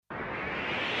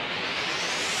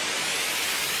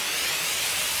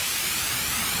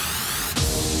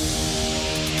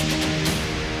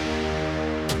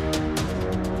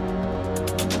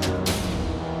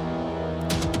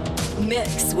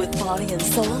Mix with body and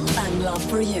soul and love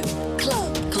for you.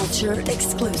 Club culture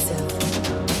exclusive.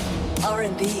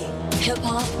 R&B,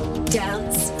 hip-hop,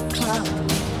 dance, club,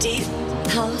 deep,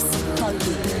 house,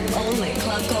 funky. Only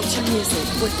club culture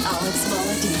music with Alex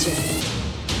Mala DJ.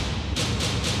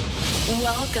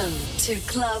 Welcome to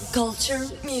Club Culture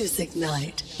Music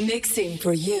Night. Mixing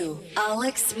for you,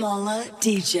 Alex Mala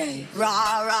DJ.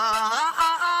 Ra ra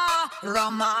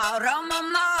Roma Roma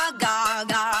ma ga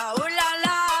ga ooh la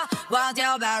la, what's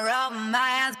your bad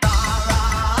romance?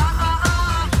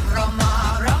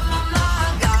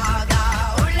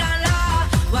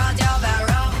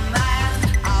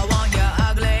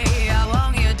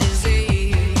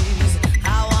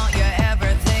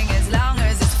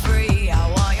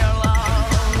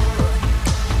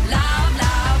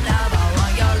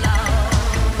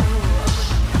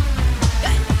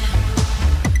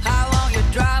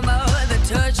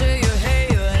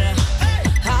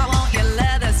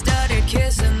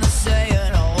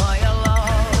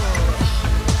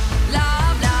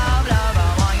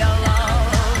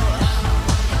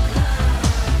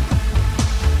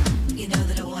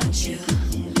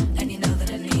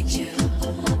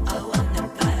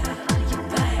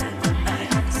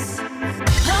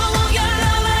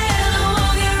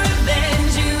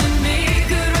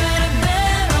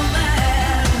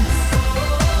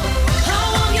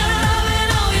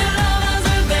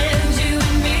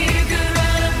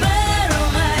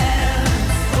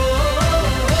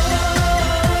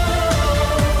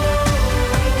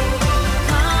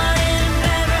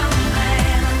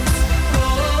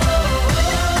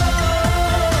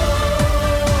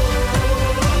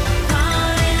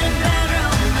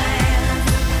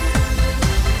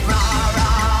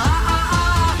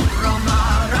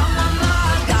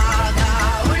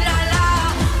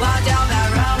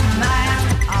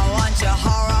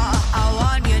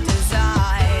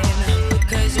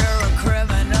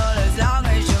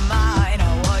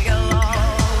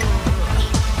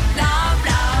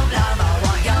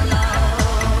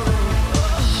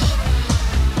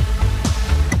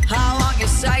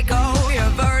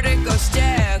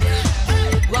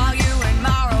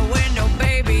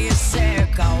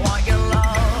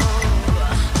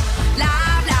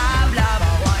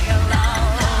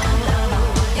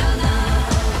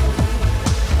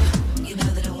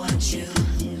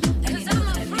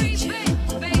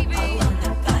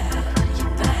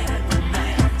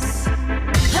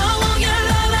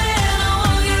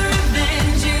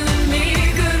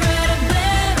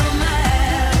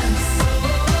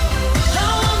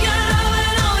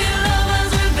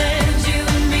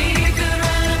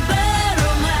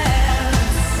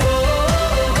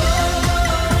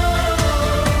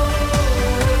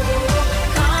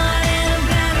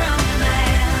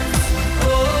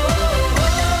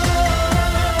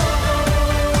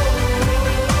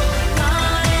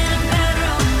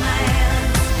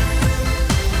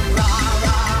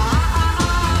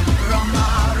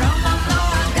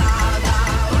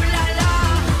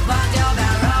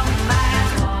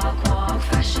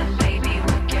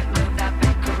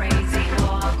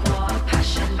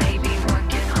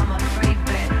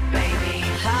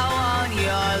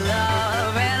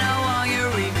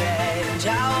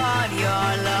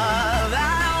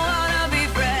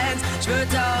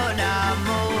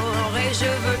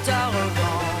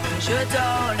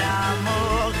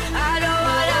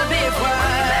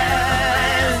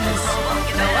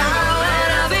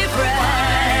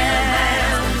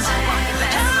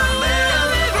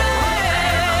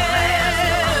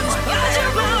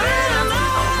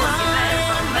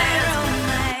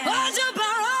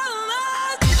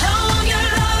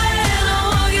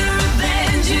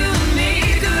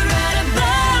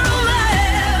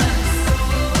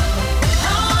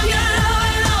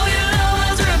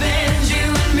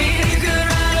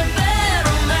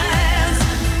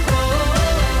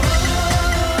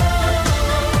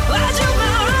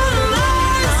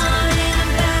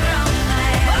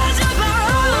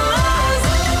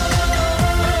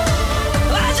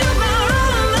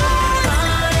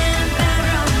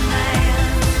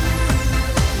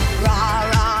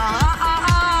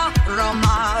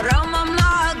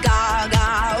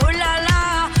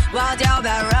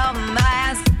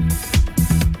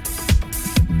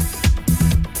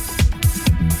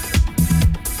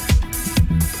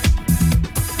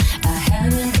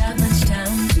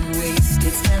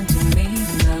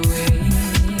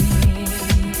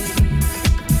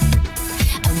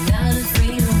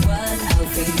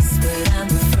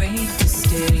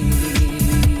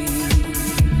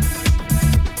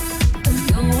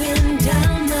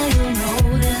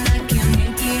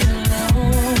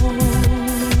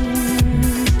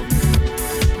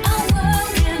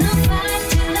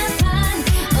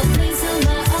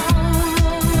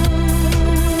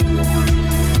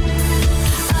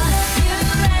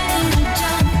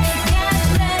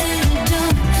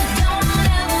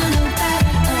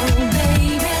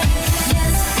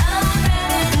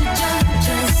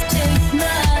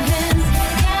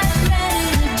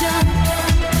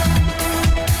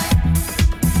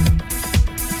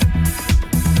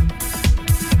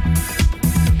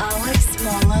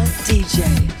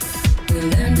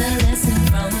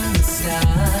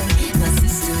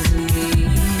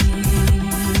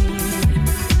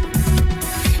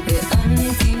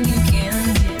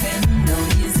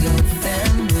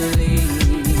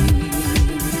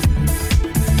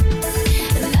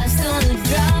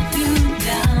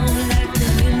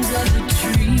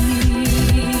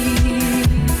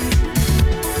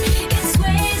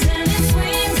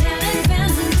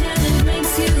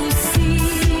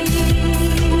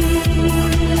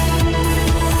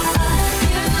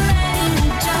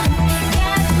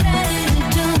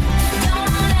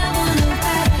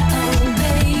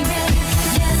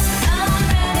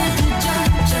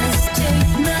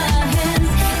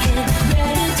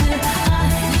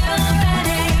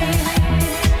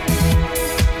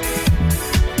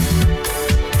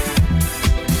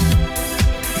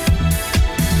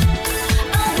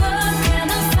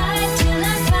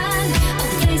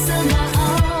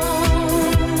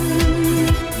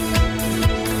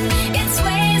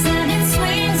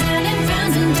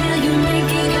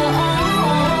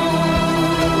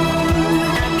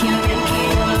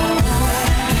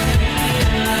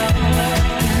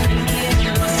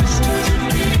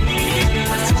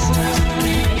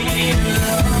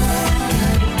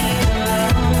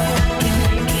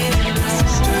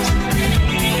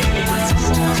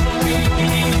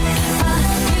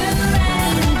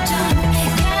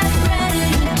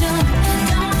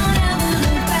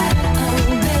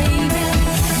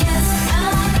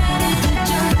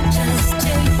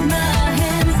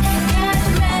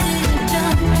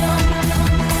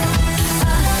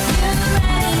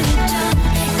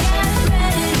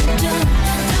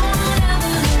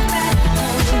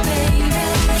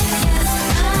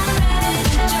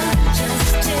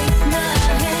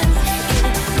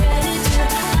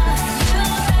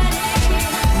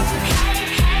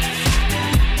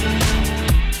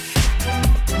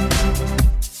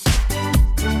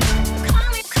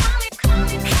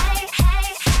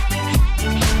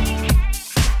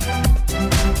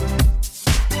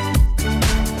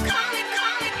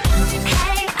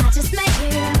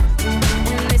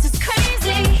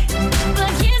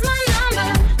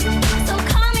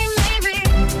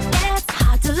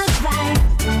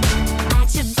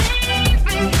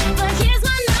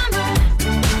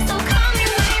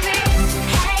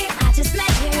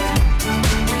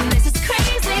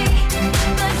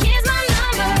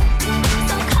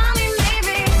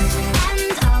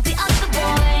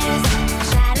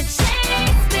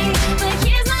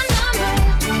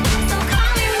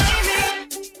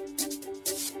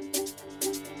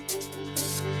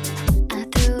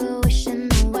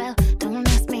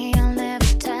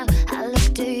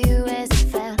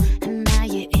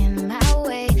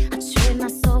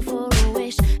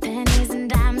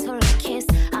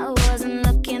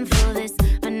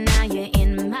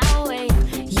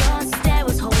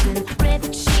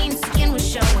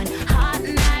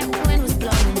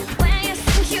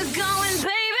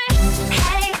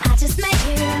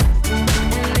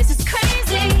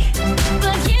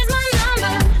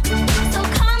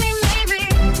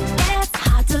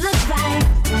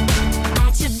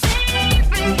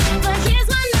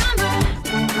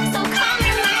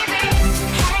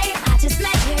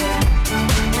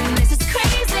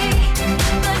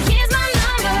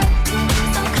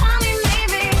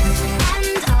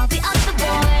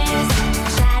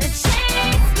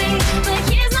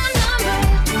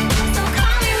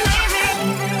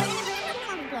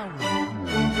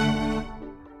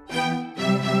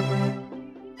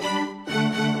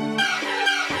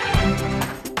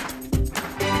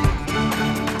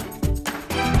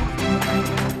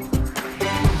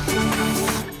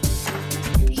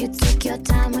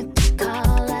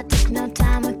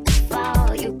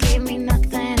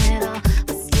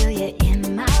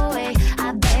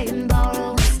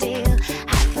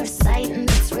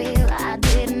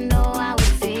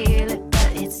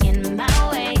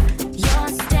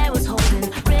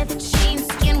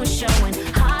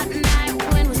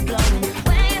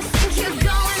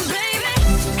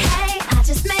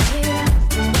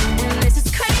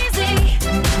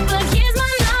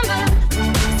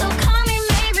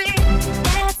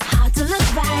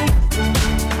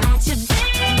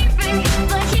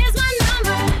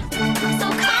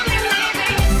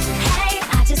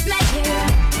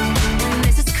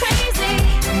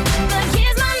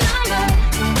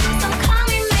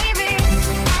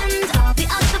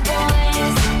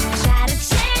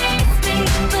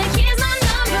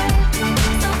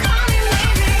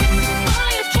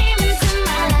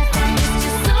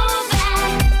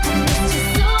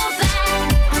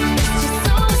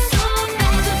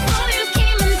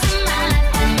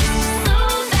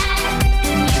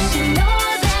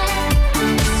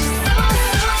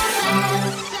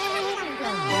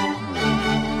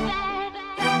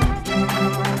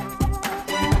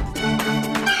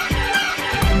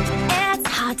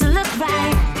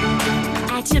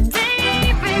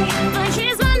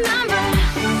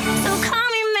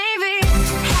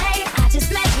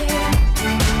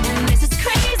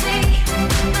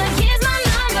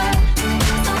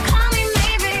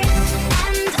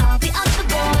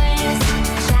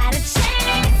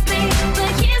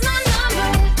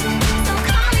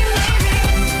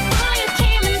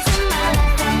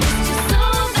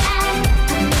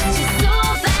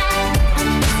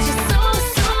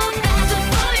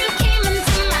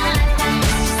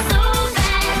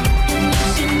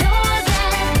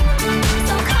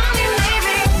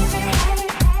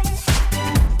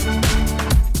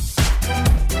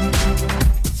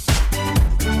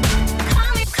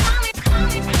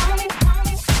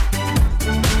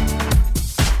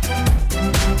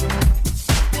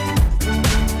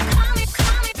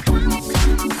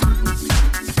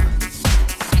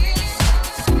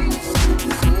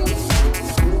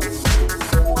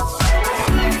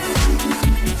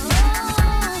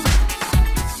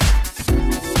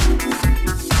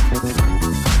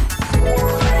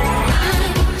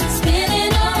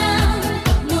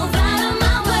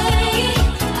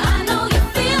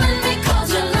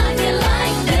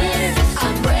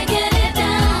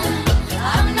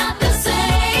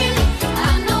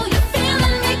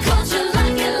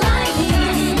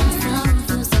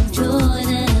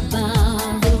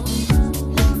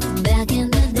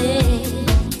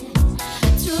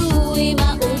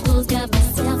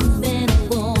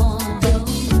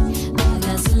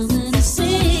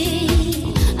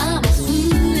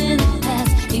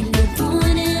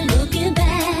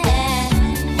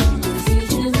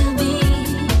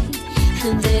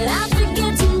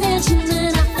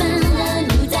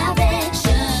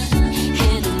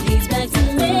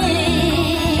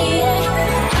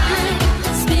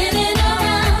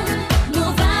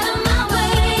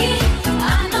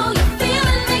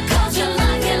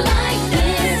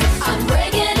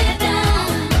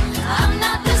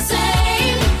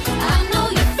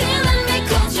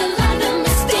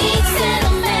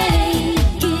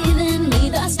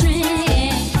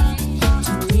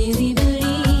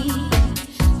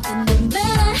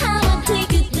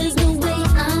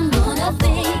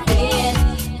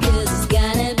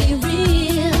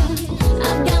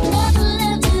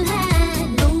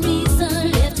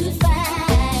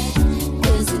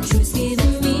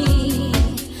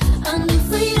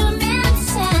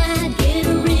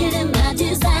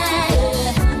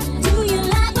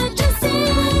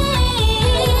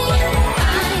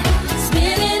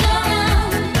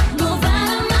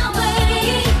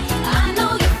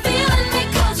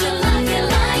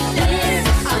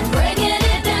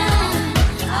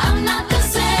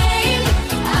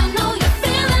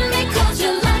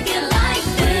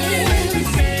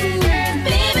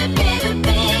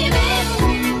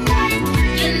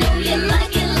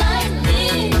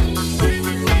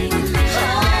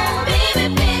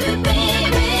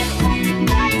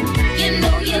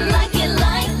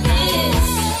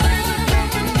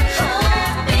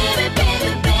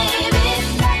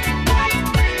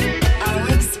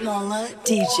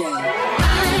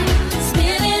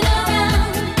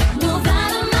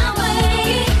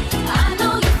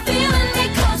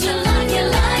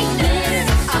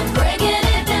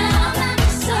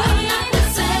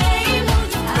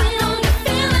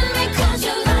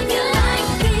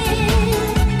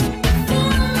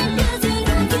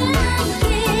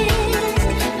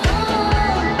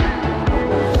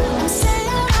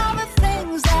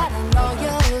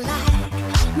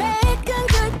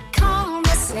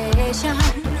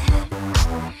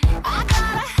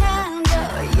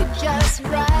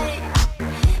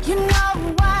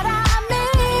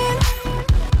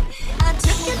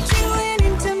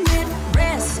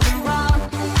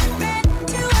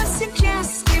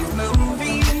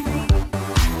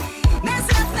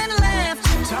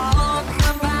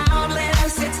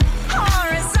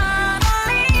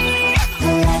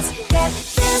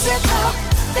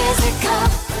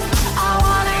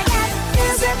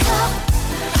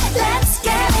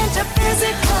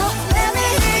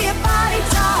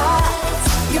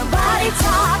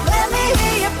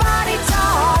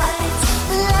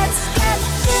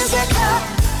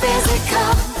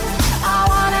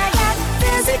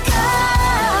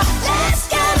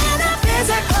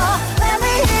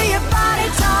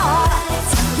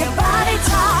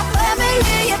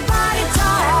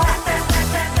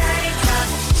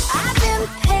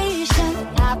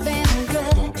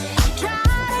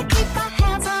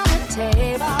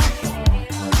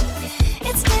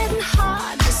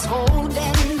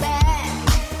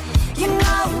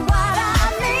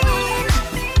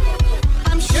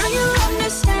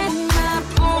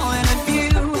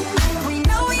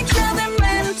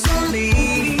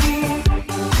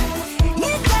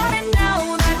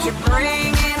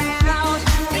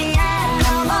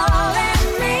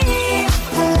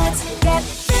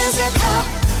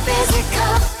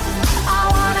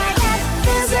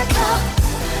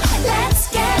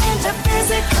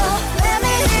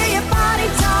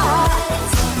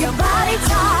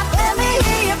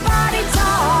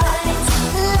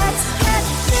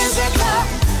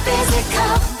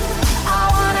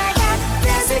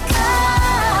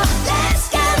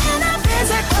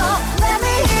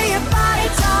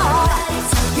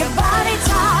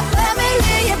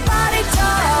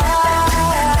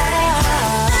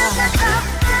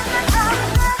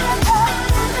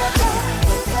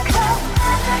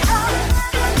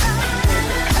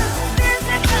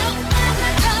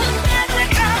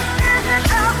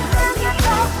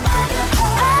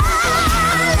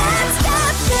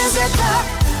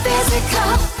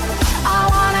 physical. I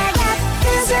wanna get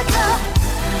physical.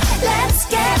 Let's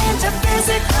get into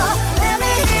physical. Let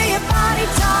me hear your body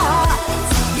talk.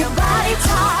 Your body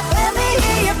talk. Let me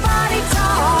hear your body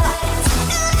talk.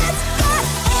 Let's get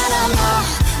animal,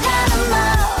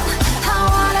 animal. I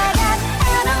wanna get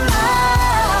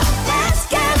animal. Let's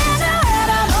get into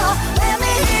animal. Let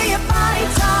me hear your body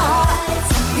talk.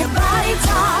 Your body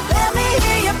talk. Let me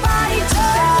hear your body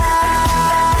talk.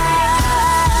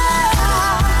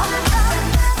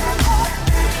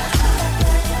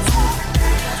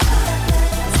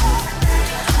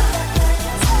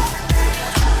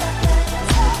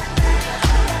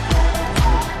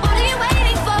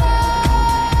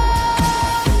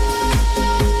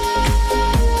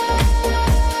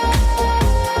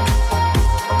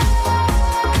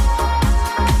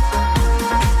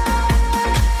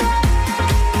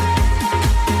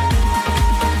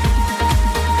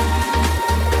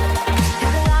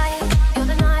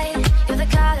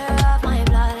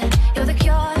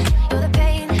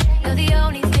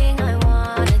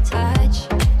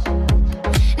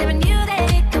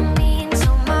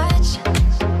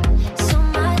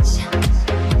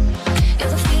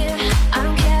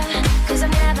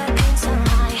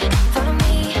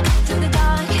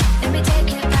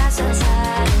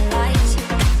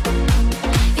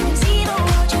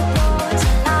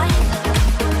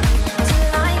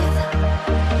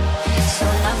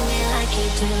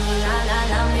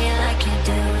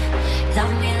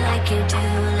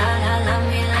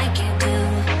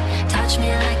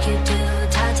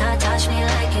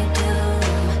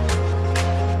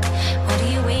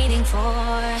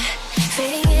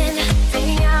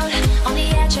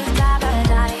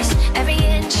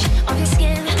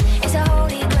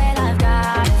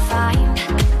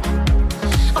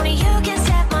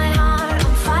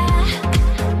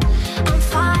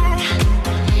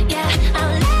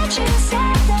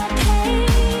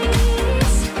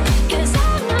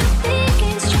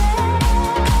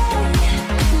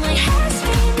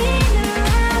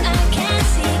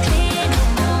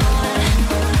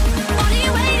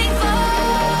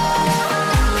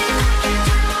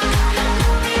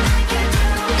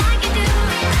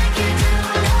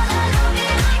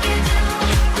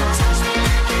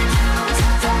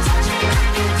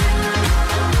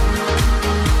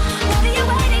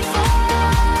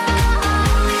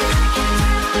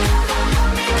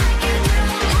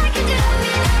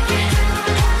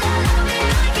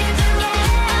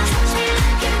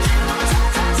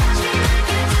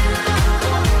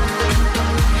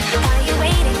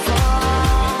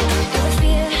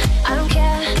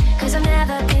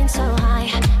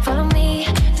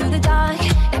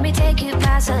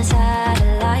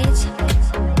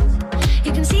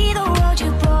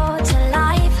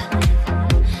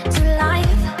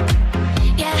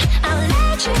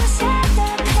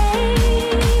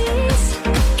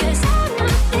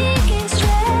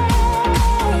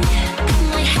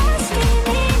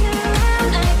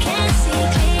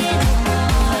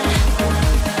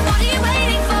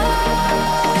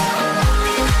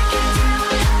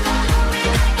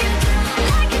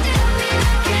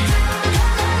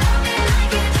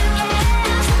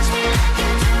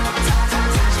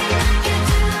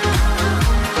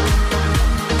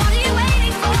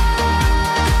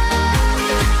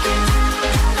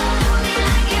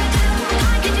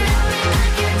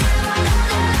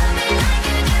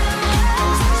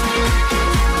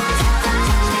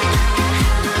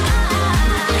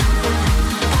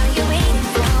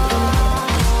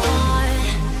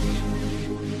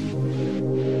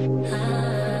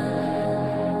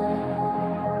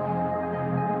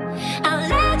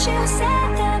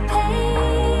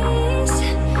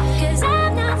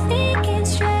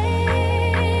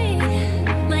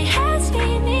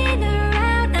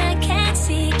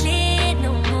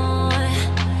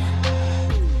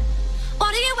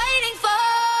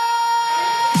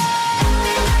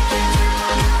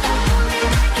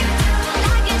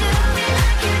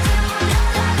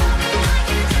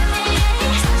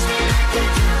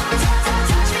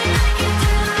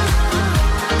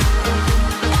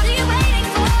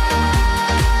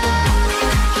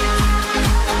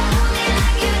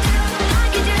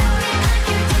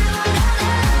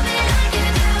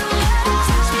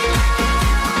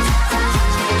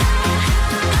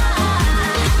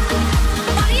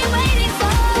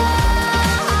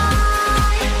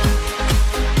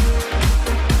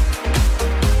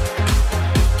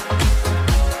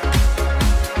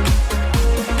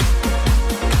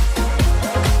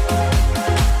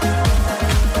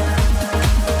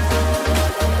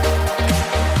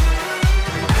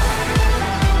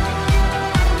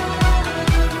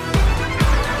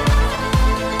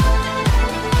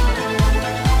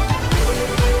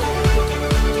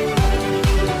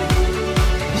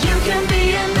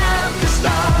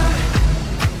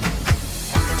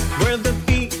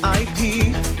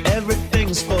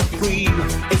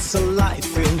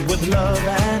 of love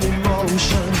and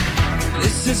emotion.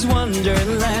 This is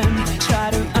Wonderland, try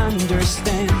to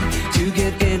understand. To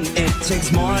get in, it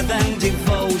takes more than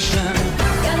devotion.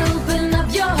 Gotta open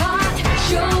up your heart,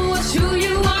 show us who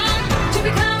you are, to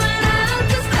become an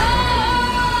outer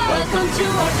star. Welcome to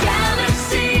our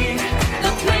galaxy,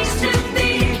 the place to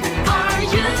be, our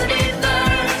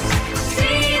universe.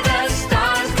 See the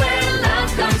stars where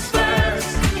love comes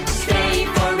first. Stay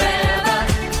forever,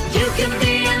 you can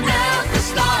be an outer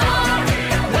star.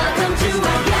 Welcome to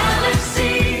our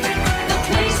galaxy, the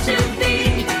place to be,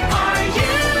 our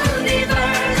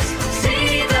universe. See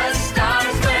the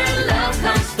stars where love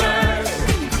comes first.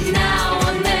 Now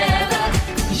or never,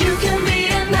 you can be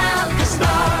an outer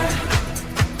star.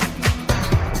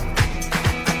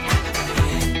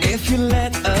 If you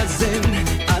let us in,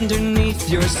 underneath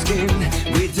your skin,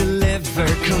 we deliver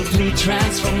complete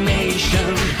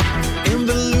transformation. In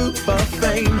the loop of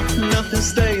fame, nothing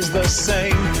stays the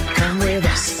same. Come with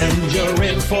us and you're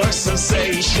in for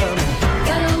sensation.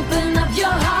 Gotta open up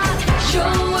your heart,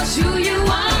 show us who you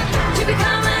are, to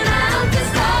become an outer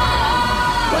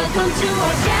star. Welcome to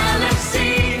our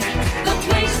galaxy, the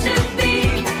place to be,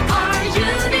 our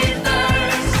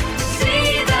universe.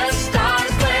 See the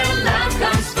stars where love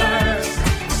comes first.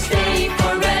 Stay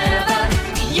forever,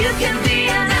 you can be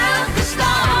an outer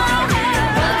star.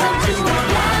 Welcome to our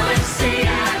galaxy,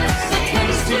 the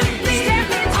place to be,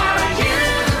 our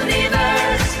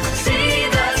universe. See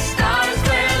the stars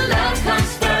where love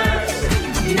comes first.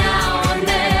 Now or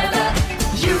never,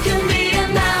 you can be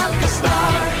an outer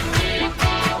star.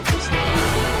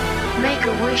 Make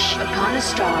a wish upon a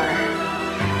star,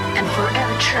 and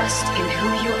forever trust in who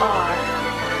you are.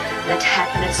 Let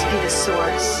happiness be the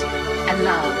source, and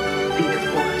love be the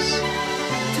force.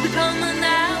 To become an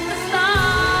outer star.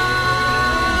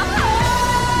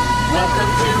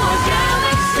 Welcome to our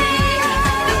galaxy,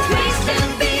 the place to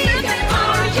be,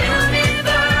 our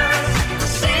universe.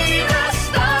 See the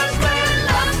stars where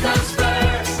love comes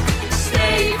first.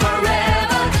 Stay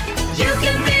forever, you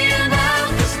can be an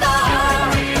outer star.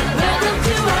 Welcome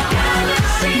to our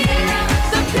galaxy,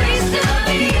 the place to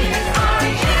be, our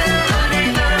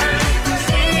universe.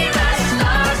 See the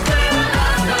stars where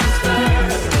love comes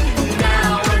first.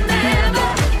 Now or never,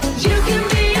 you can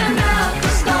be an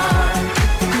outer star.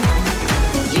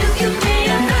 You can be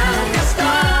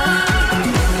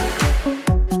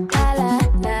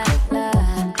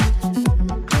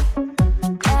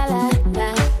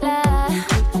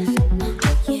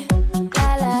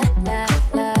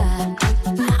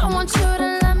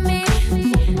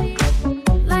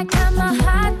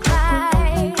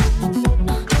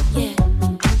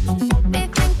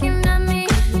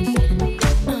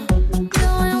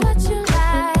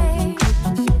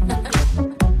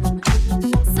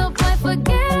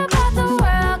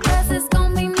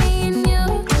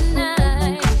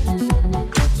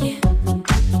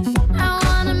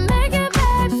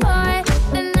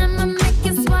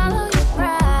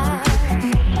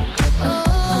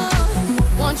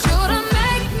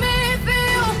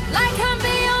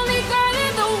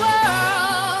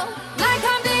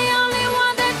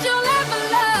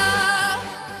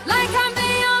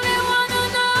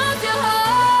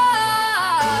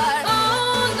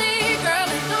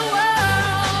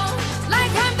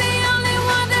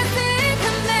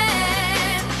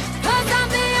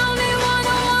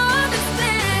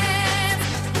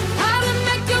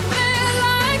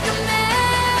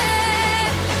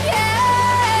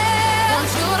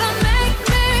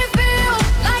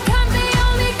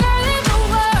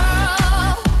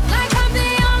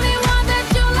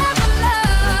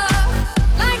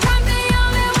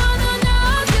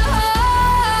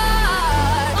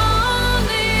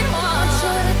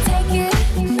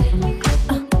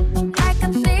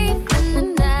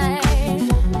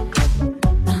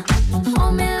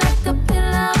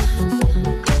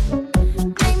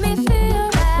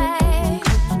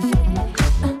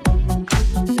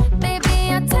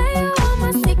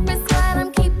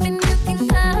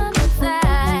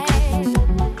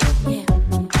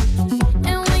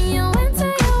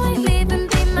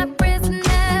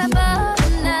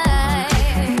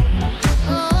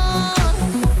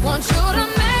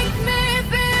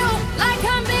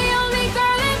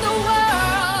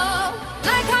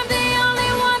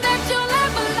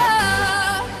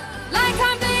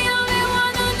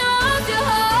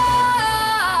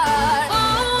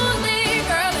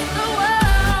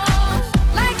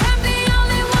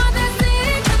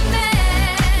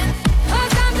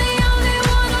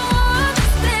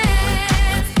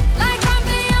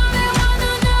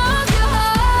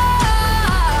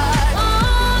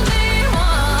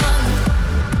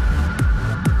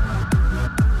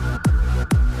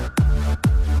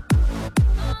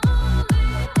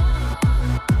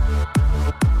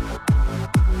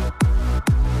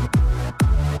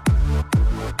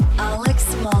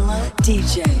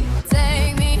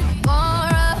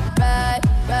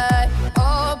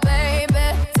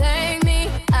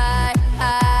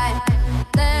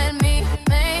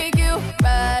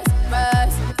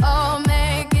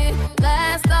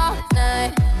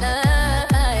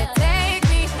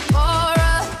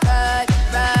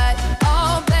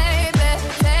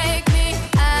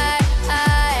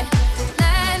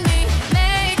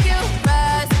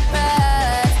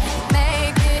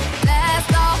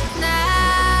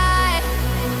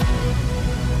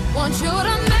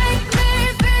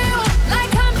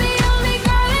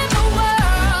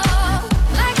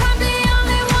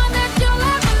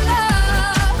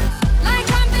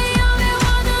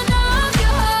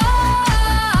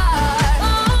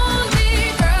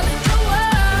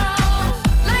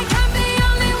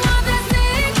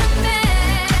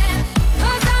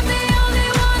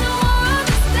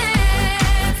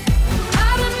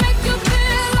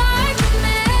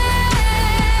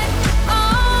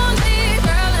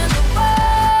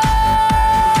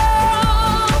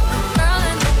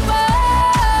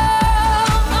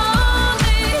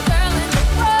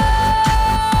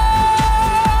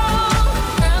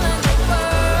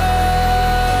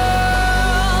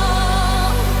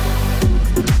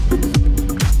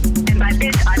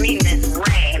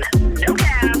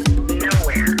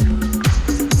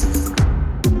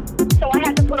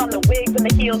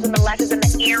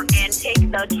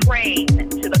the train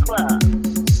to the club.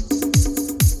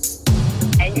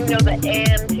 And you know the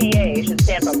MTA should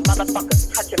stand for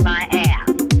motherfuckers touching my ass.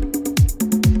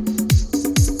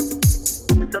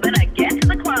 So then I get to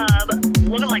the club,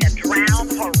 looking like a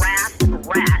drowned, harassed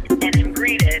rat, and am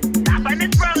greeted, not by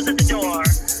Miss Rose at the door,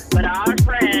 but our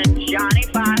friend Johnny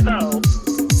 5-0.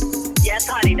 Yes,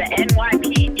 honey, the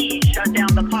NYPD shut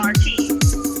down the party.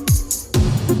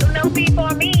 So no fee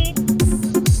for me.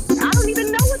 I don't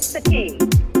even know what's the key.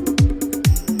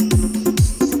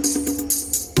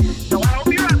 So I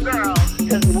hope you're up, girl,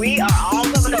 because we are all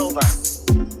coming over.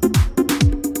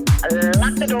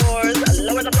 Lock the doors,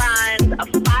 lower the blinds,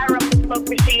 fire up the smoke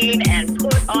machine, and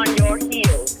put on your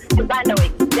heels, because I know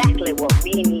exactly what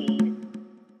we need.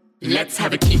 Let's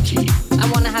have a kiki.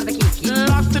 I wanna have a kiki.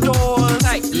 Lock the doors.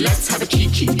 Hey, let's have a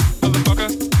kiki.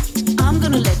 Motherfucker. I'm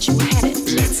gonna let you have it.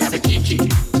 Let's have a kiki.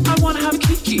 I wanna have a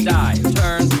kiki. Dive,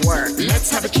 turn, work.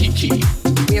 Let's have a kiki.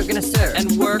 We are gonna serve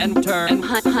And work and turn. And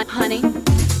honey.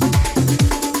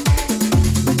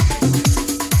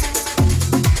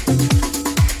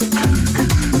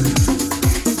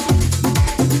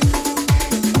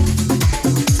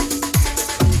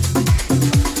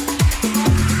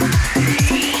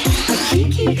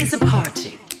 Is a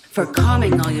party for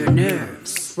calming all your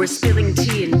nerves. We're spilling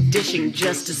tea and dishing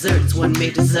just desserts one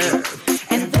may deserve.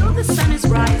 And though the sun is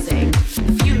rising,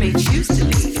 a few may choose to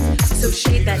leave. So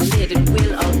shade that lid and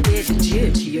we'll all bid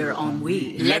adieu to your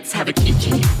ennui. Let's have a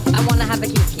kiki. I wanna have a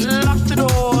kiki. Lock the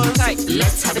doors. Hey,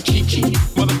 let's have a kiki.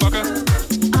 Motherfucker.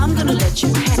 I'm gonna let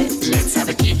you have it. Let's have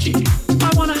a kiki. I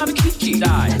wanna have a kiki.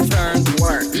 Dive, turn,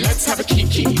 work. Let's have a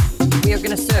kiki. We are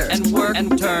gonna serve And work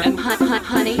and turn. And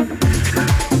honey.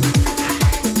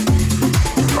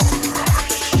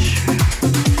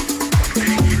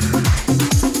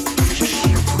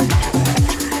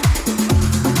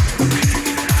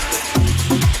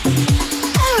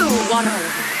 What a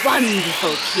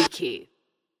wonderful kiki.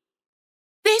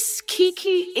 This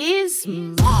kiki is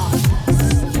marvelous.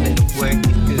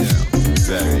 Working girl.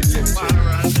 Very little.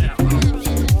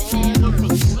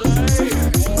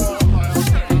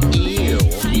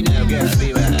 You know, girl, we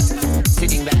were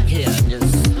sitting back here and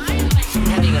just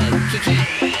having a kiki.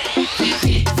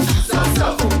 Kiki. So,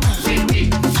 wee,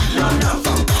 no,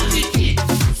 kiki.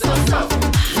 So,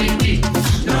 wee,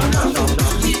 no, kiki. So, wee, no,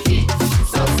 kiki.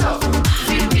 So, wee, no.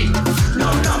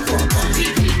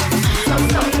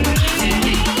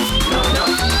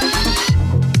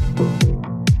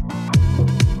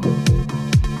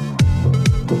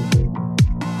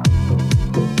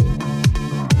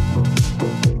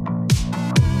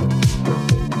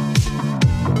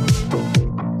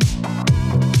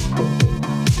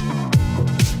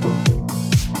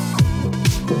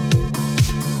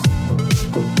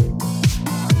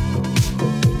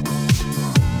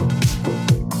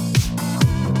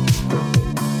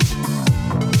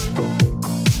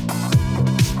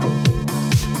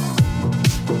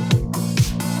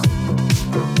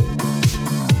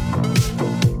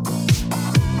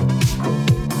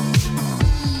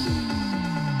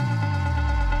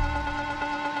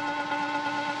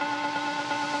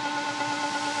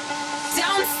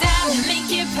 Don't stop,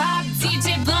 make it pop,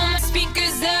 DJ blow my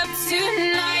speakers up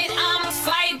tonight. I'ma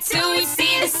fight till we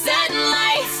see the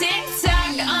sunlight. Tick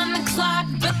tock on the clock,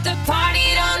 but the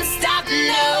party don't stop,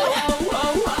 no.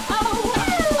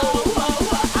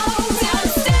 Don't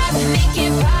stop, make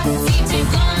it pop, DJ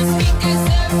blow my speakers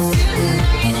up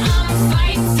tonight. I'ma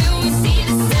fight till we see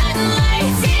the sunlight.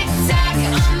 Tick tock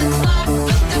on the clock,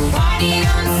 but the party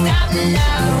don't stop, no.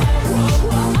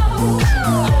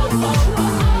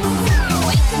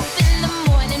 Wake up in the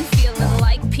morning feeling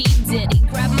like P. Diddy.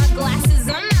 Grab my glasses,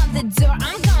 I'm out the door.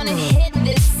 I'm gonna hit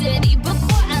this city.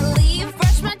 Before I leave,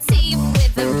 brush my teeth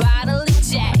with a bottle of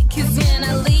Jack. 'Cause when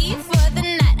I leave for the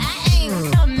night, I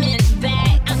ain't coming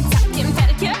back. I'm talking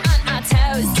pedicure on our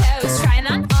toes, trying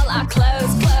on all our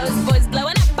clothes. Boys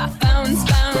blowing up our phones.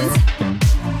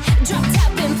 Dropped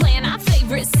up and playing our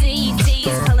favorite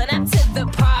CDs. Pulling up to the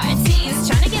parties,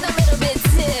 trying to get a little bit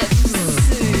tipsy.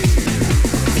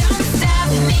 Don't stop,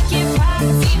 make it pop,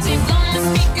 DJ blow my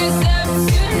speakers up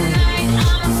tonight.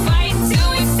 I'ma fight till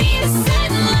we see the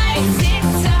sunlight. Tick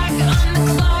tock on the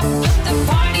clock, but the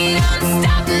party don't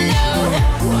stop, no.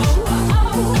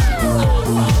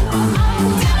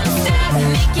 Don't stop,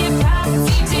 make it pop,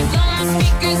 DJ blow my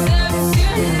speakers up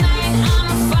tonight.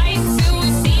 I'ma fight till we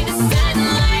see the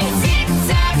sunlight. Tick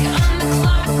tock on the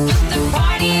clock, but the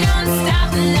party don't stop,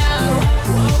 no.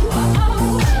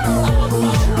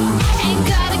 Ain't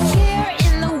got a care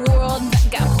in the world, but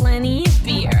got plenty of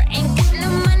beer. Ain't got no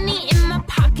money in my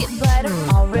pocket, but I'm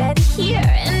already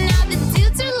here. And now the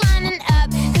dudes are lining up,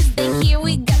 'cause they hear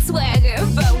we got swagger.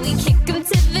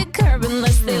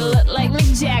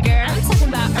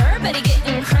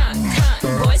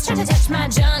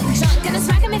 Chunk. Gonna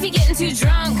smack him if you're getting too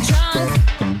drunk.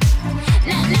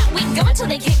 Now we go until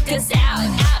they kick us out.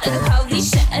 Of the police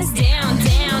shut us down.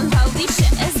 Police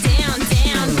shut us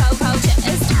down. Po shut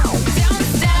us down. Don't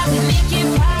stop, make it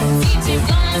pop. DJ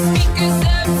blowing speakers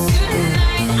up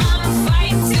tonight. I'ma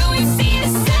fight till we see the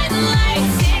sunlight.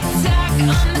 Tick tock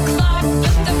on the clock,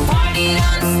 but the party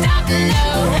don't stop. No.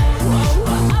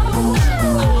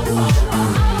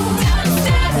 Don't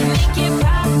stop, make it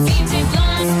pop. DJ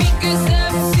blowing speakers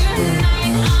up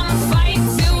tonight. I'ma fight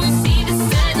till we see the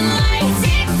sunlight.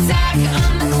 Tick tock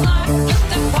on the clock, but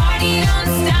the party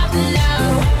don't stop. No.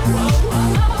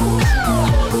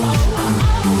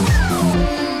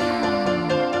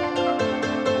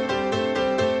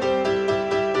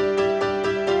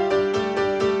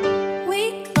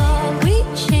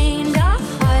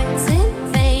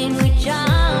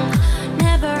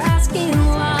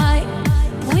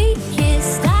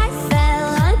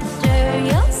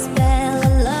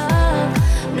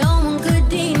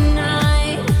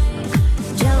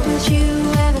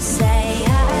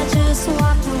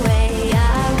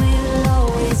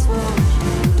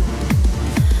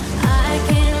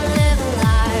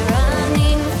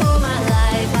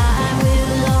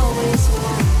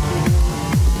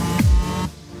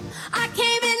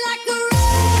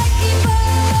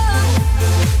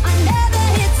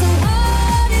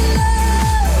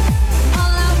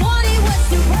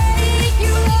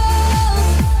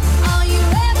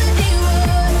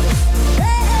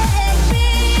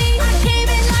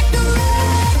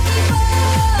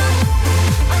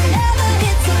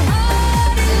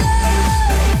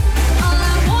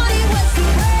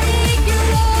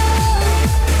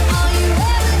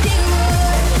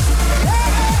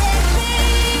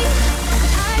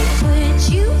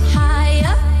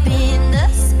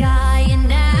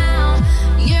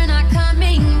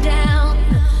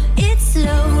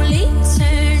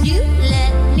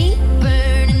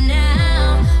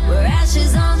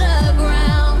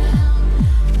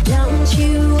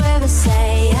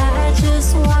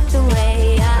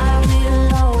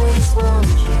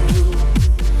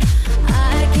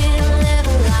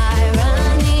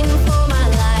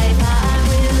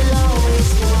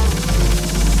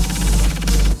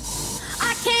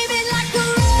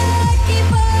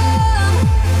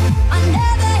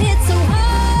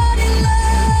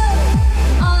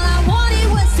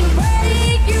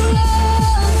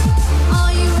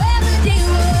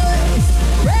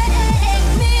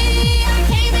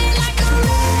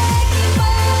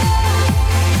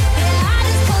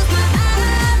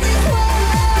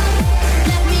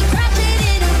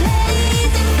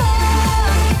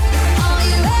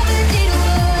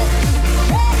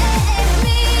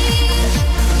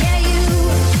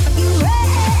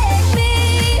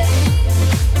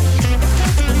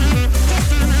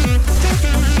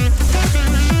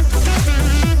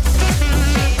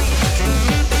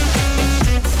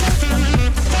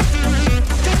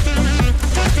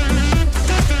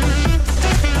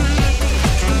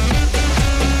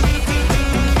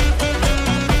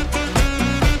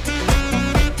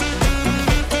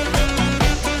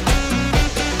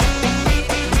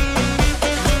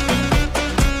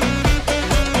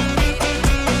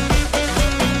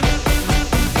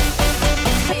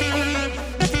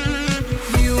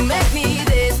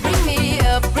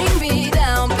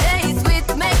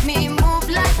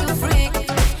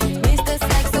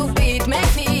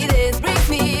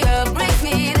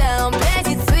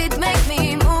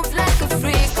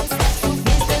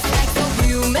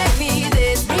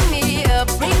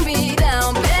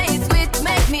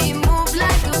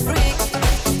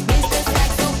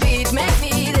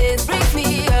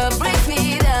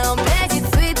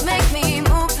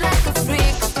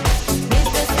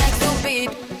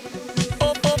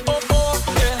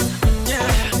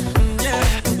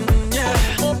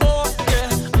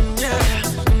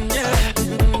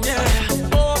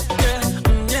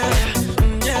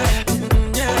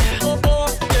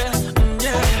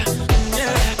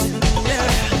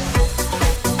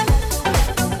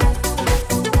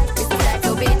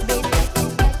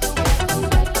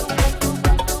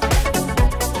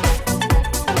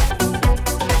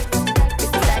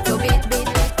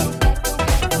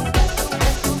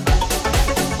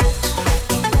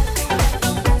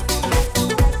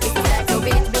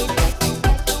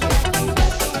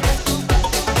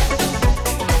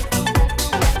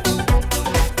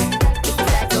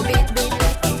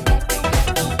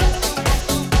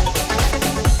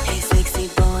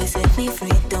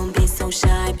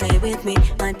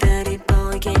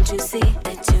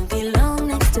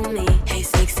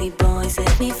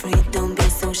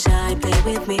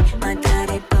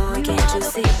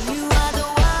 You are the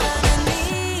one I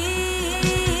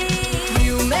need.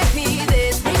 You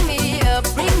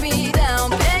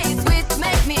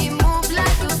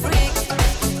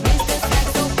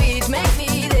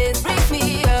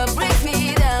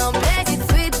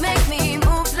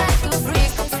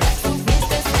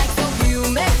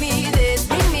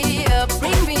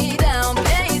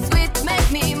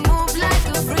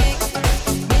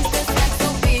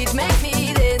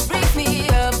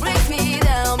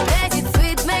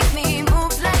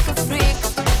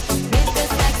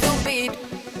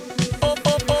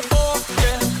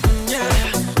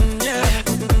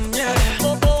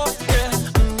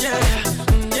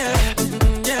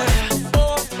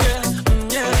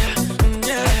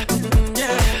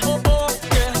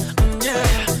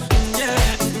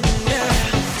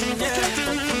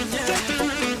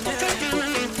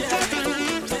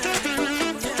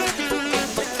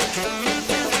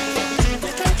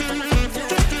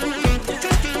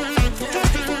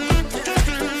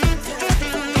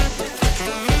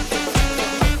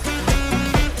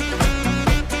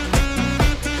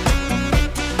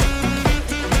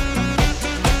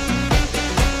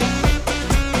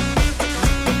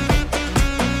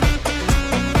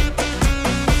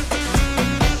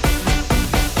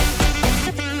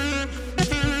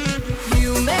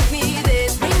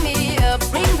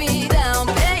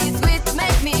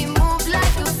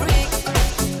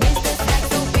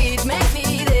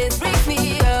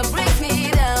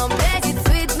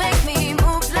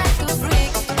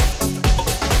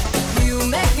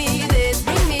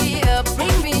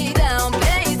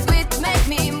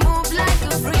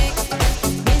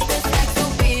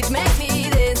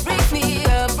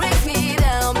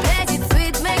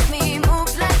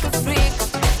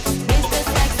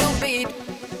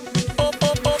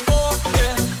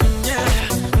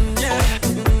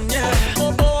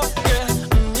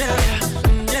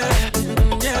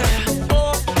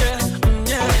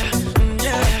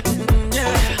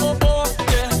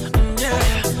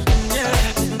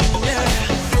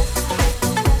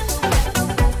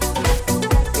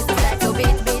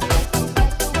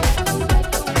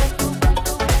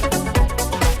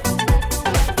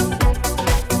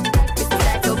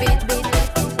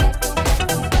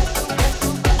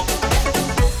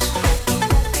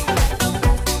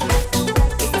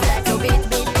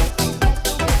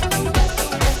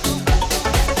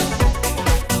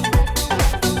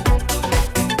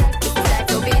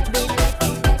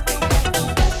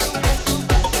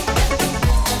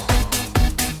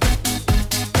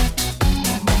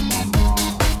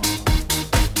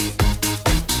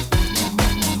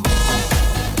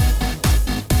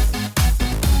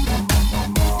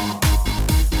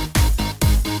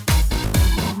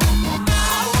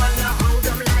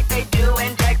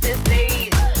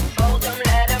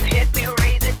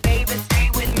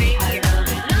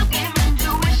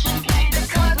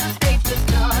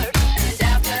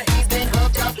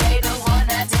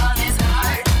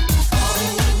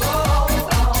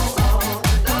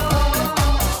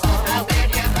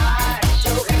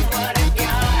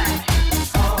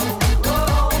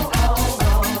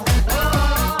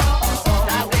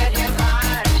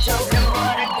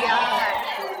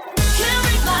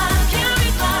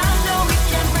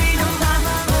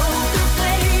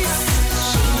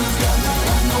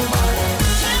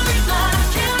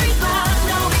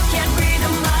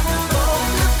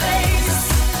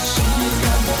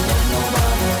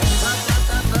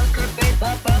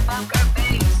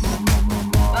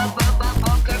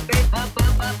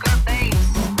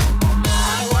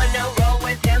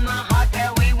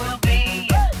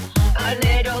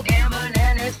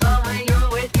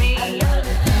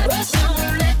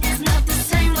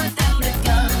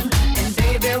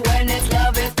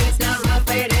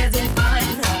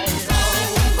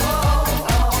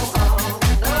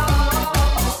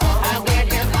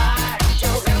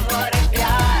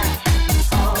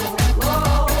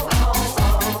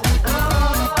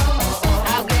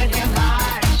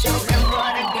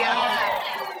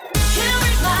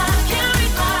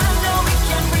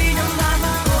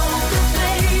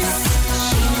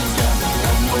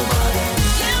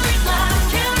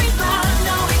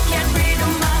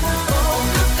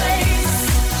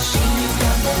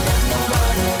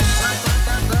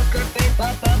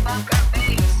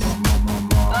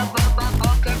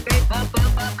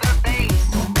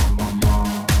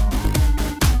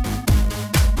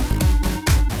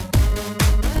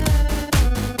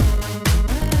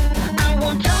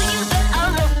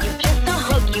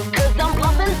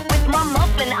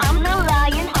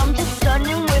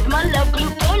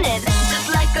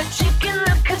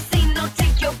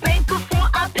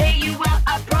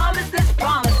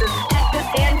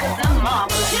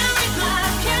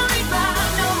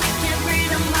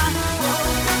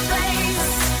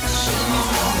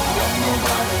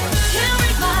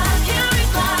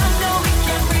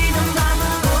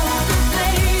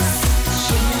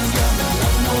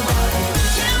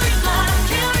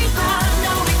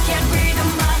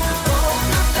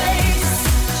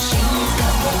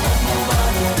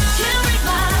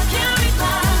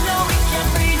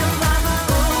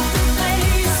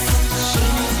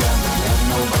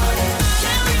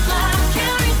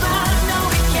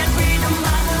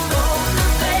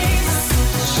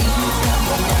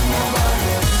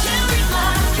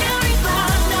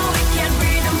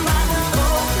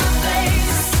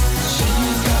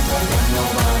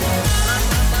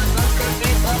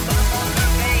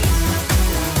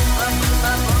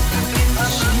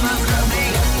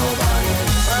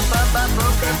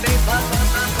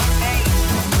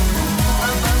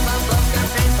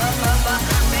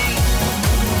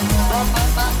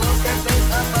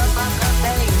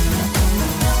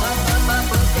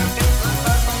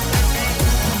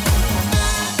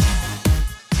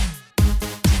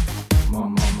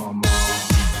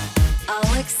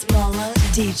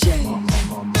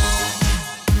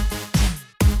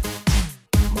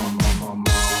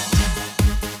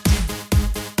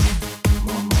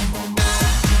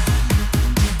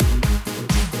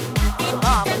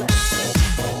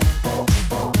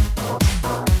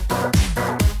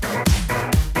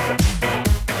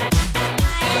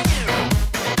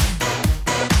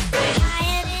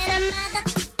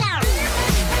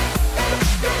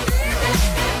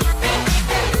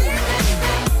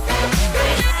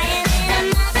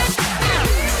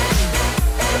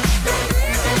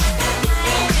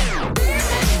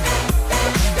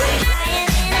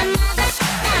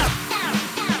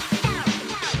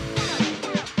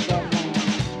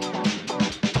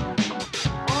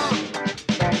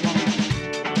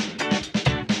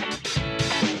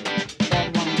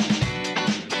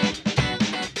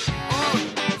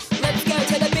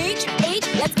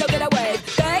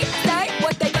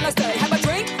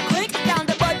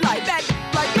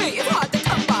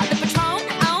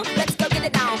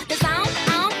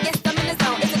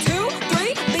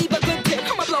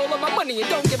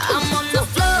I'm on the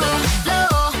floor,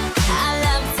 floor. I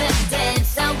love to dance,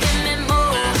 so give me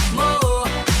more, more.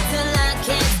 Till I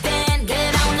can't stand.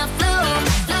 Get on the floor,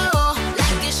 floor.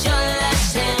 Like it's your last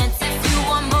chance. If you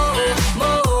want more,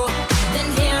 more, then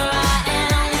here I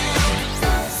am.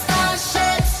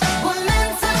 Starships were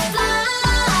meant to fly.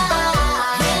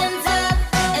 Hands up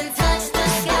and touch the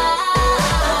sky.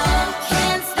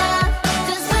 Can't stop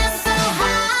 'cause we're so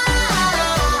high.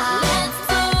 Let's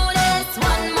do this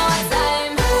one more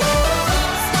time.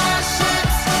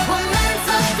 Starships were meant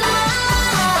to fly.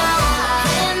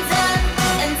 Hands up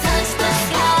and touch the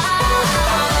sky.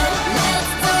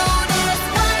 Let's do this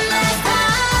one last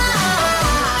time.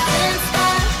 Can't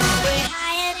stop. We're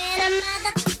higher than a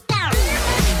mother.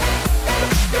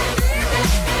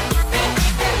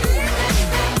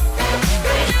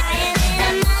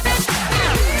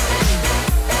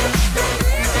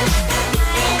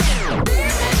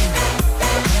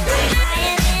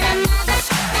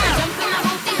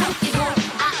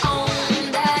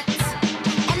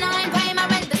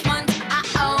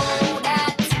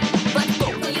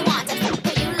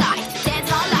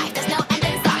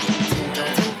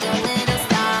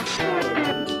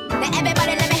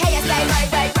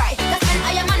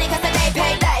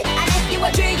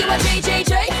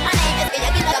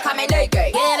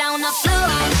 Get on the floor,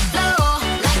 floor,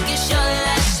 like it's your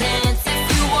last chance. If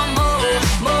you want more,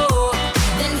 more,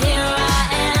 then here I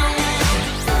am.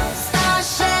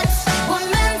 Starships were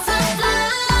meant to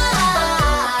fly.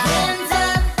 Hands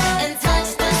up and touch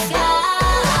the sky.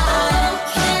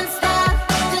 Can't stop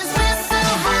 'cause we're so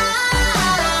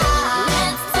high.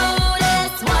 Let's do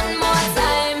this one more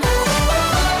time.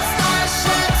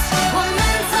 Starships were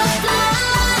meant to fly.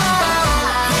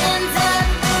 Hands up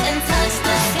and touch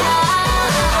the sky.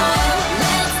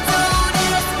 Let's do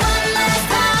this one last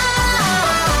time.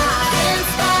 Can't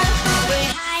stop.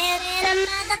 We're higher than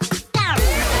a mother.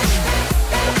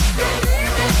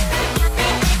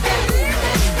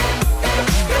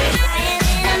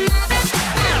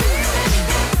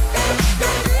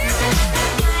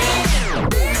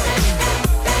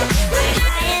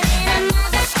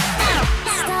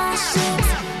 Starships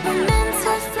were meant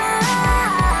to fly.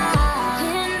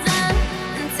 Hands up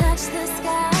and touch the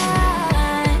sky.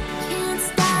 Can't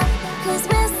stop 'cause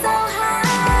we're so high.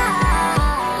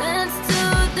 Let's do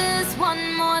this one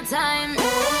more time.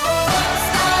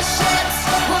 Starships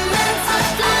were meant to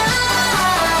fly.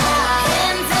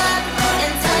 Hands up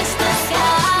and touch the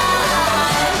sky.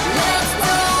 Let's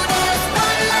do this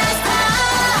one last time.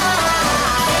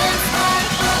 Can't stop.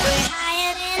 We're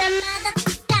higher than a mother.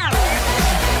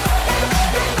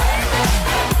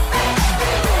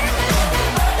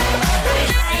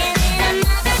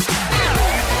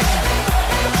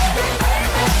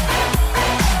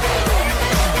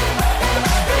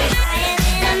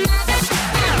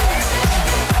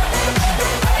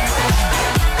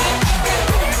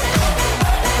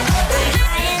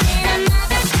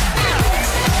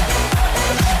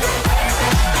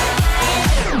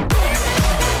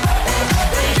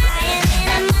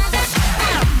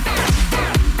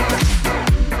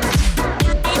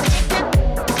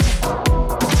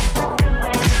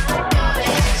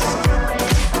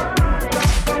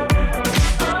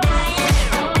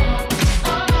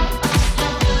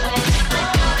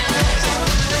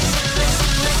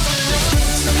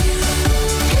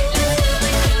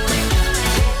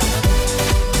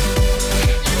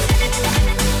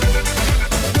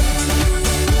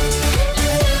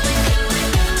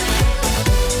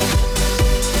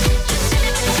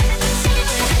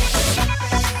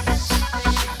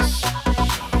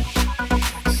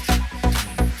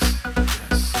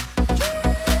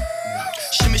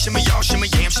 Shimmy, shimmy, y'all, shimmy,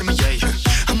 yam, shimmy, yeah.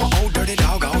 I'm an old dirty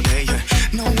dog all day.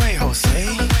 No way, Jose.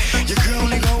 Your girl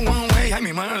only go one way. I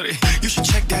mean, money. You should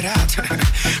check that out.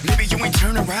 Maybe you ain't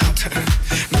turn around.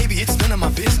 Maybe it's none of my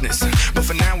business. But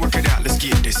for now, work it out. Let's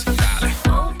get this. Darling.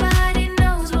 Nobody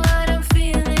knows what I'm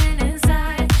feeling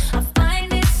inside. I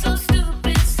find it so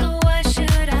stupid, so why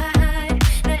should I hide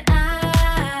that I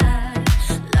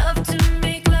love to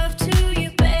make love to you,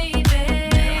 baby?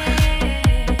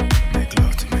 Make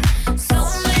love to me. So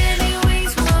many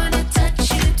ways wanna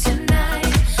touch you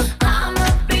tonight. I'm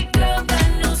a big girl, got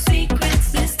no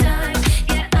secrets this time.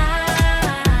 Yeah, I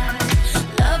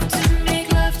love to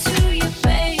make love to you,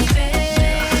 baby.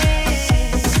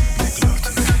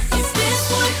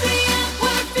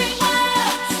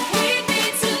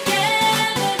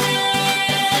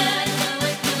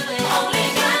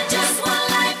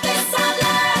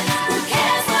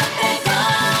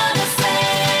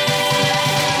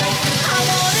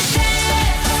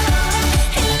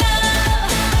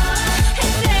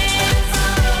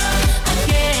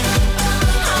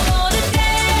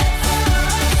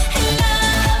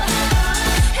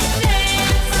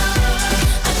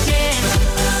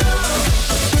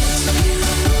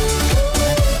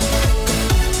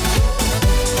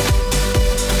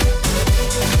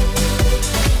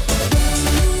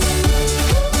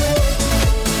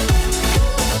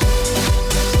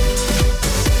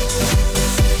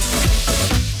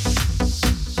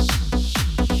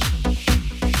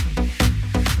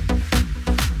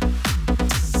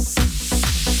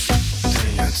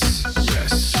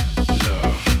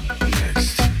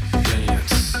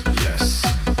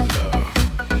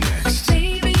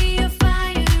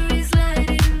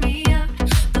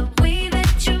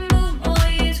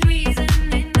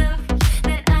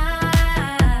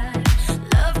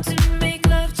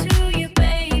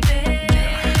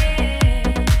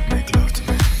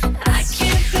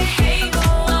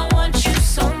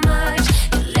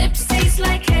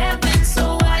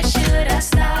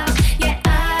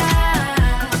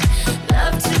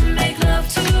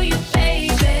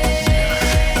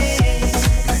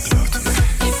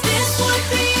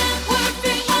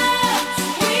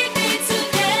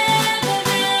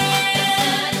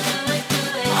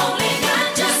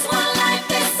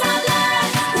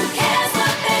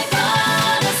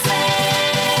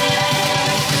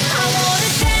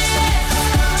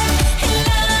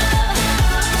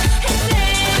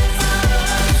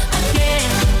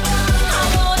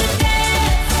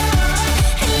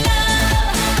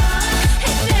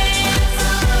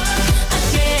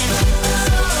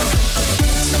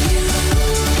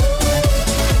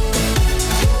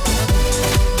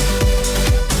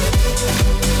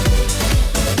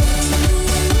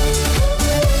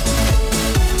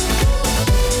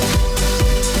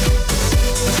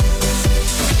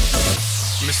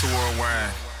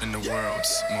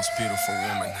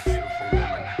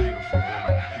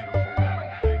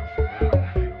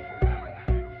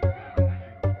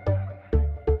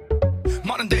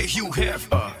 modern day Hugh Hef,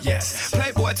 yes.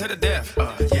 Playboy to the death,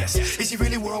 yes. Is he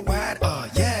really worldwide?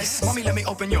 Yes. Mommy, let me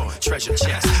open your treasure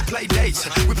chest. Play dates,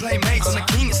 we play mates. I'm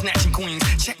the king of snatching queens.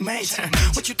 Checkmate.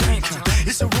 What you think?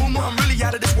 It's a rumor. I'm really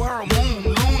out of this world.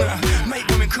 Moon, Luna. Make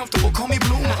women comfortable. Call me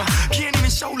Bloomer. Can't even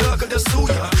show love 'cause they'll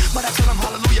sue ya. But I tell them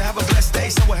hallelujah. Have a blessed day.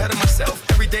 So ahead of myself.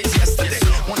 Every day's yesterday.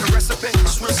 Want a recipe?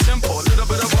 It's real simple. A little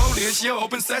bit of holy. It's your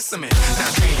open sesame.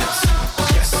 Now dreams.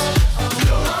 Yes.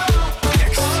 Love.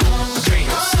 Next.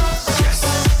 Dreams. Yes.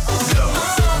 Love.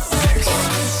 Next.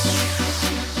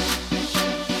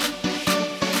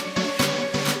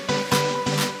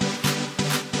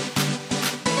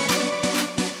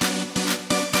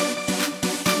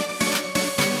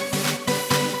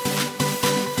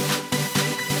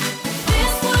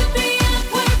 This would be a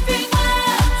perfect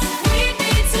world. We'd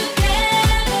be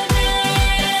together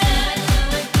then.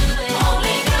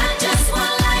 Only got just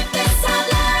one life, this I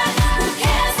learned. Who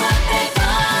cares what they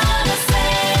gonna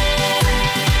say?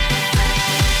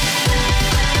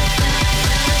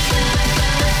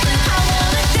 I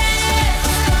wanna dance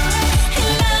in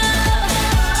love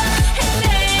and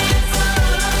dance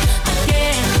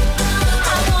again.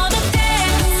 I wanna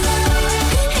dance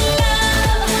in love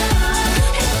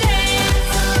and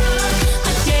dance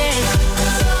again.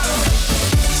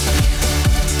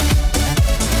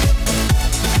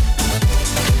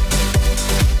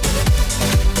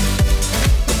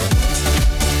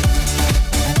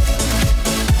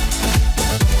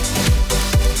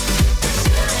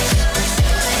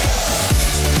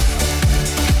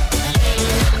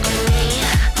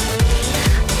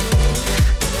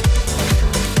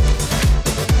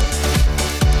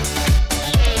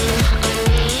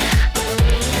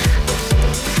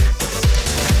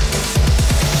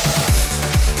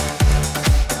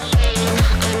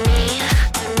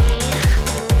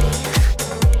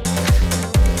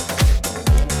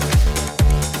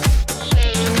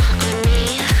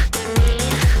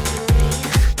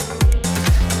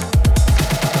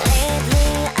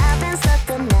 Lately, I've been stuck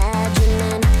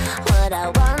imagining what I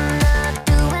wanna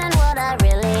do and what I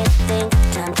really think.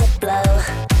 Time to blow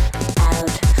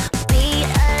out. Be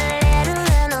a little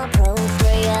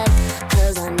inappropriate,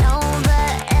 'cause I know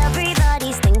that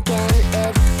everybody's thinking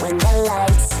it when the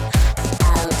lights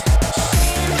out.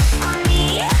 Shame on me.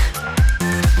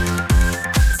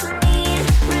 So need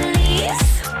release.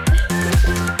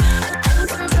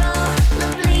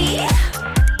 Uncontrollably.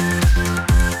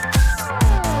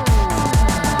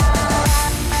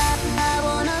 I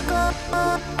wanna go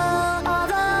all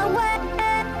the way,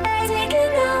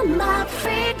 taking out my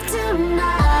feet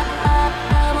tonight.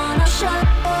 I wanna show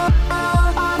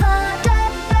all the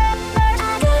dirt I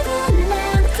couldn't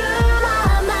live through my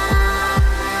mind.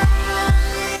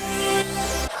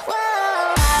 Whoa,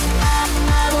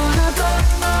 I wanna go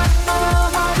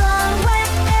all the way,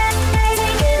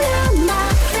 taking out my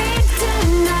feet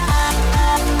tonight.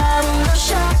 I wanna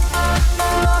show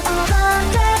all the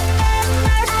dirt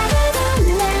I couldn't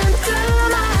live through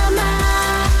my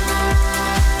mind.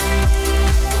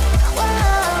 Whoa.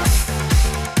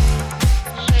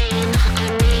 Shame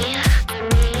on me.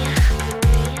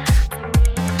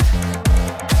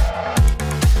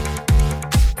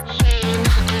 Shame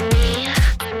on me.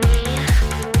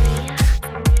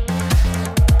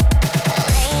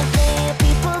 Lately,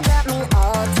 people got me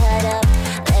all tied up.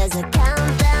 There's a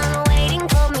countdown waiting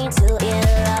for me to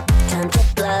erupt. Time to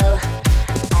blow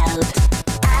out.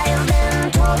 I've been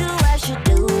told who I should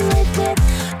do it with,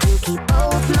 to keep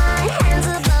both my hands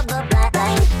above the black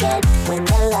blanket when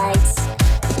the lights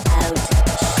out.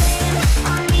 Shame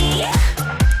on me.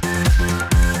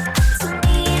 So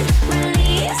need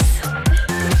release.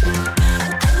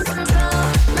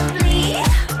 Uncontrollably.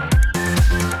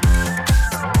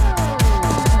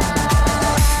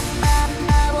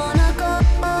 I wanna go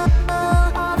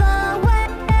all the way,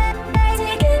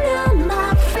 taking out my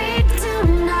feet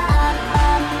tonight.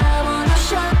 I wanna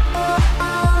show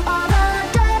all the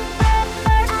dirt I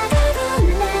couldn't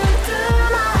live through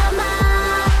my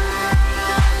mind.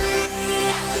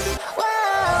 Whoa,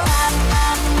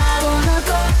 I wanna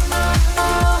go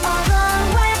all the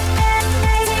way,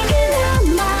 taking out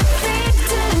my feet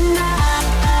tonight.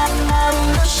 I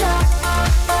wanna show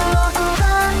all the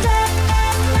dirt I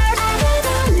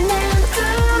couldn't live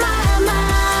through my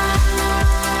mind.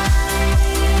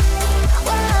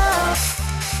 Whoa.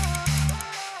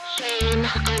 Shame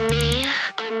on me,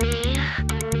 on me,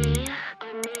 on me,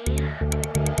 on me.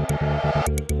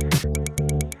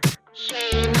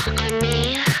 Shame on me,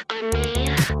 on me,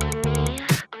 on me,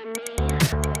 on me.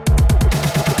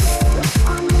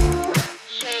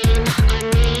 Shame on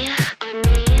me, on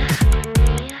me, on me,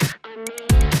 on me.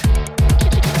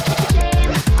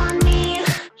 Shame on me.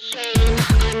 Shame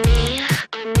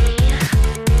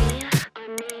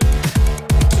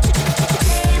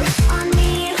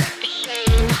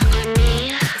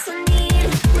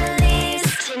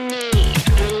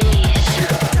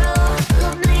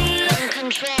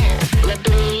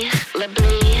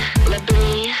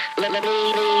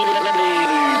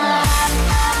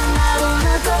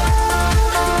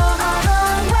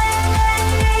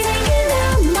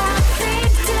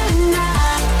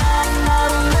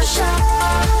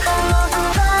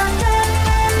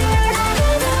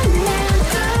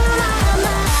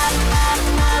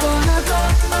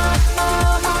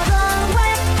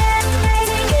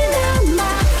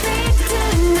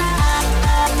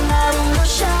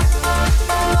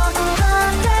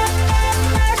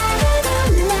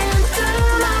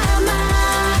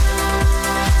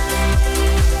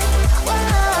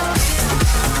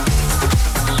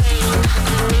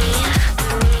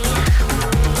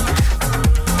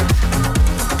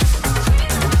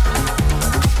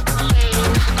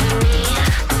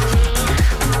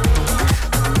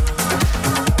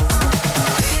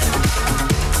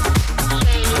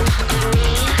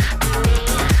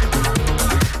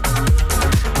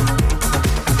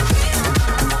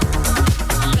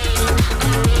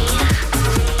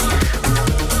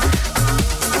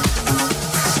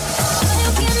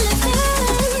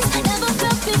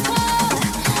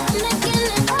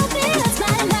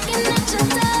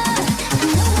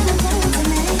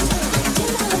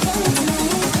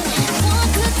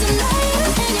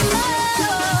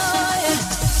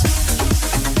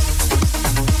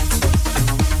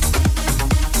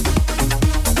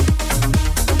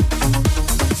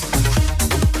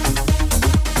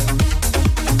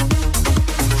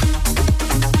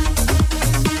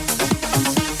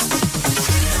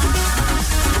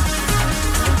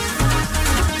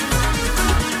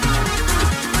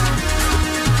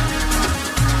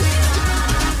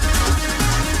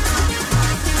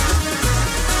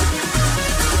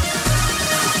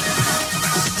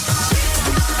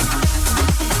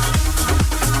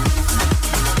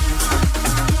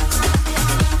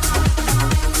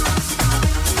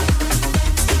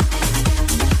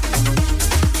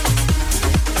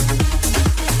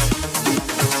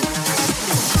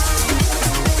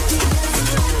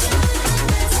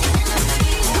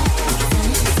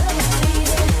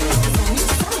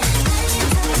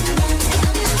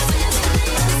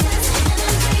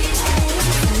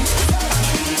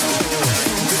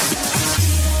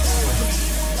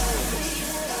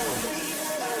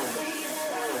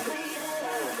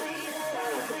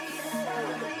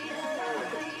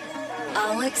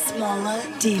Alex Mola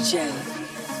DJ.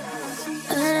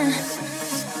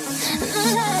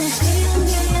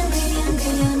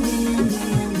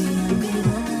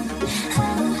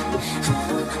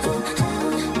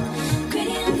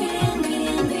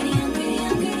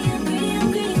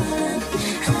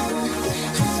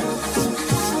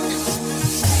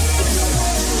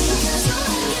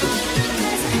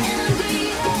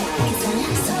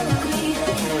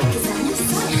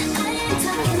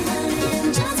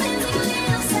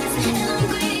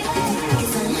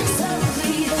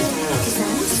 Cause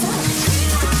I'm so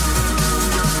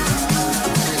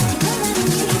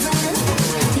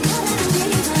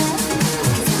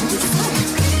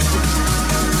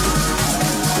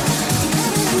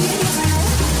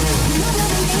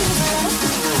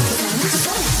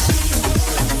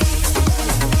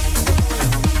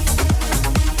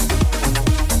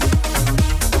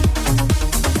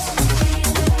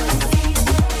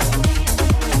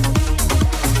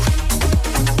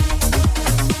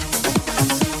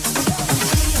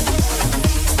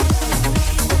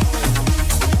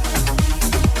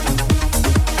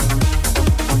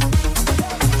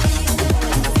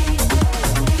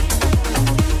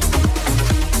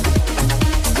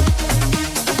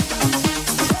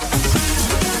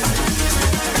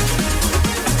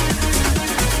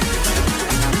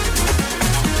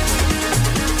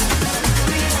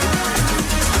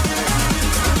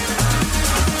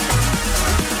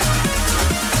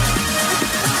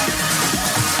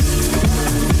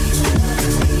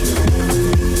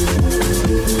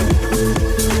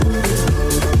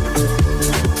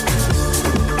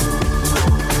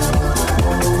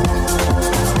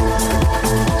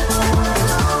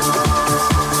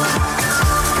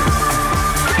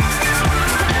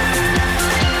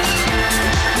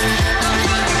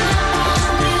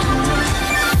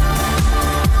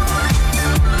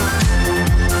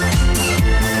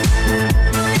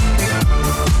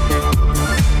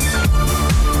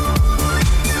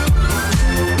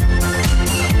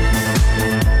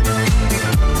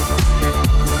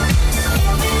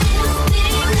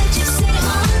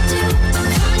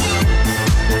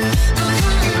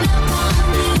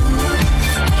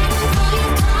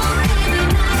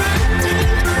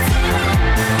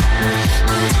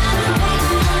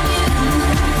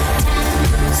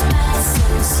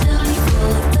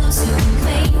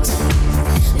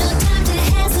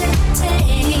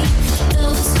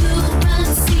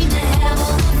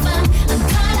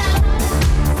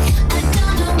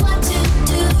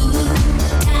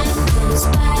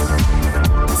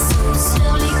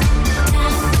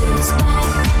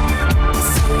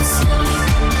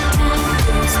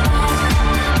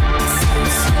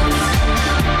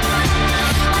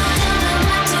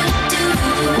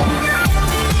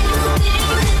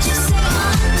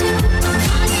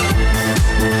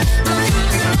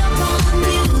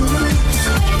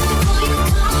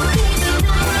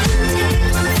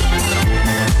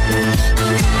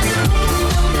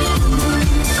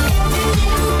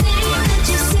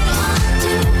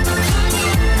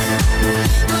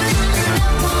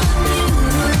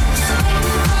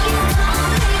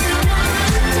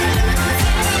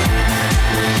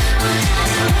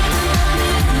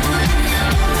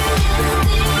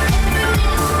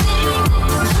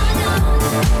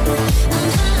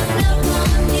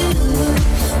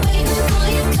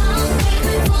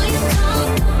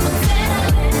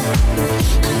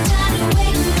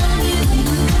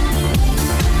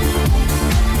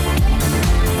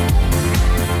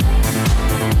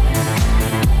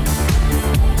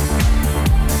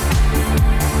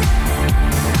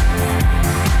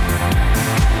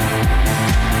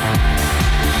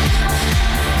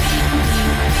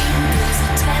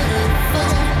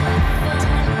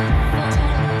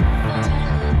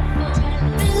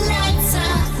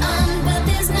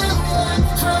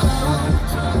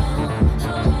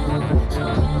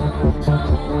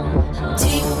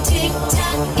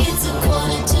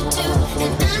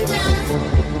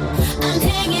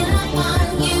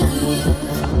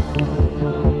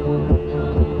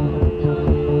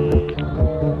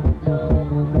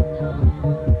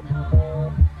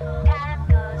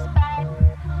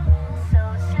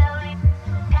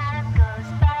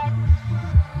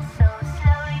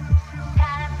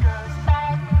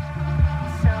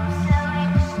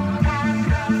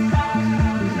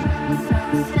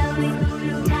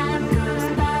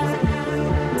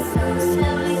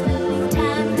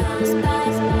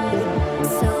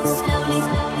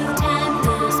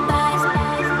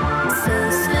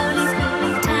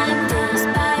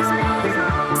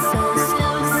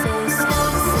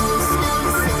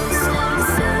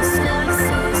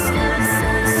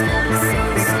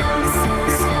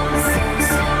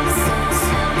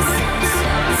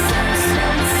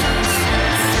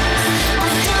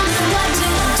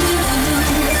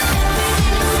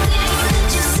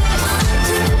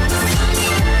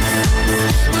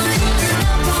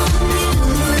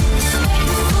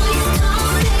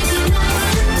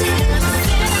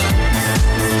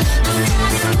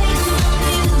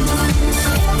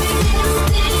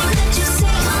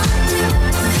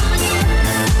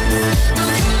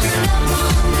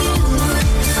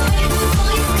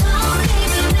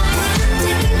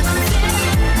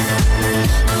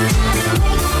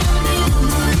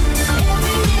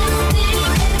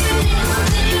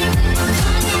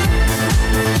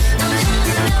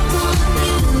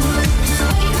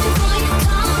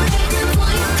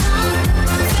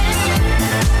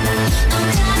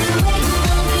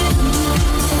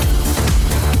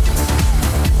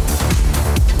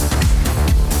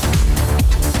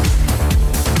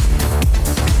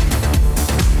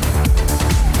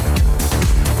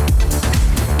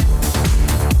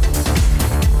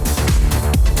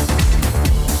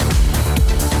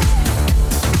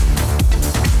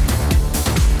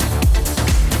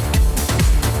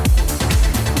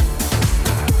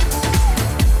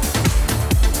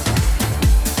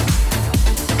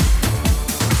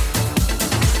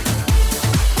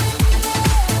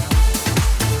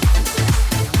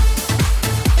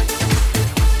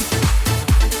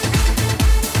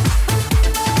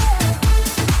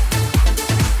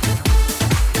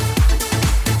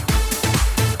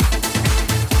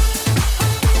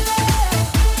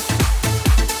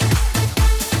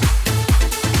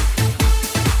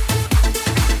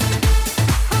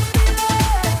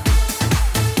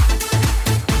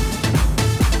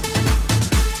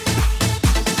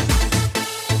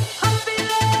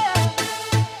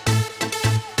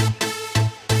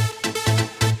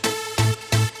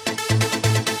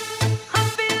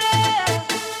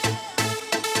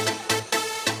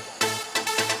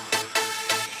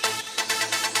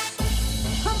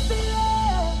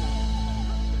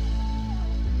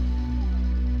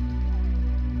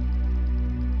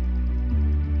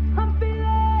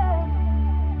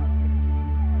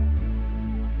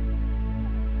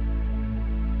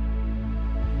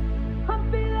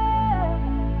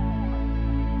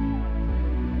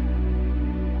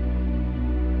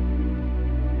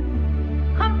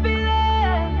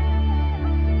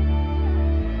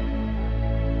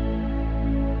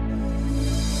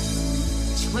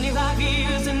 25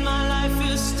 years and my life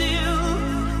is still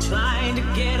trying to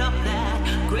get up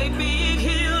that great big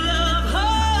hill of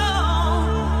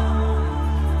hope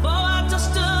for our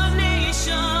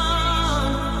destination.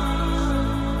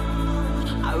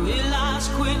 I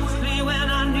realized quickly when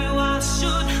I knew I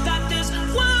should that this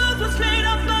world was made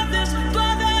up of this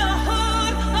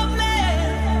brotherhood of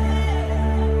men,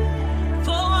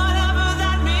 for whatever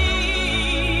that means.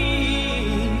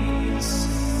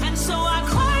 And so I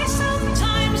cry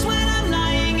sometimes when I'm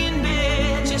lying in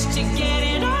bed just to get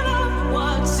it all up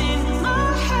what's in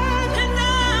my head. And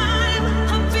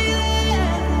I'm feeling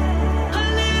a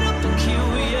little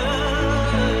peculiar.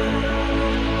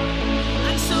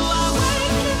 And so I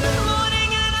wake in the morning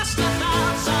and I step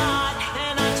outside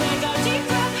and I take a deep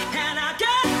breath and I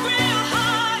get real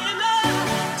high and I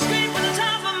scream from the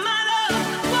top of my lungs,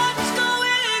 what's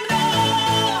going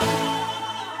on?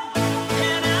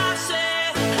 And I say,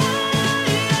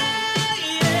 hey,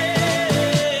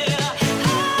 yeah,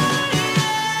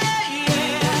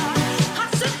 I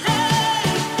said, hey,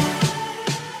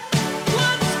 what's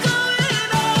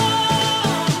going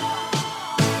on?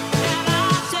 And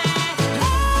I say,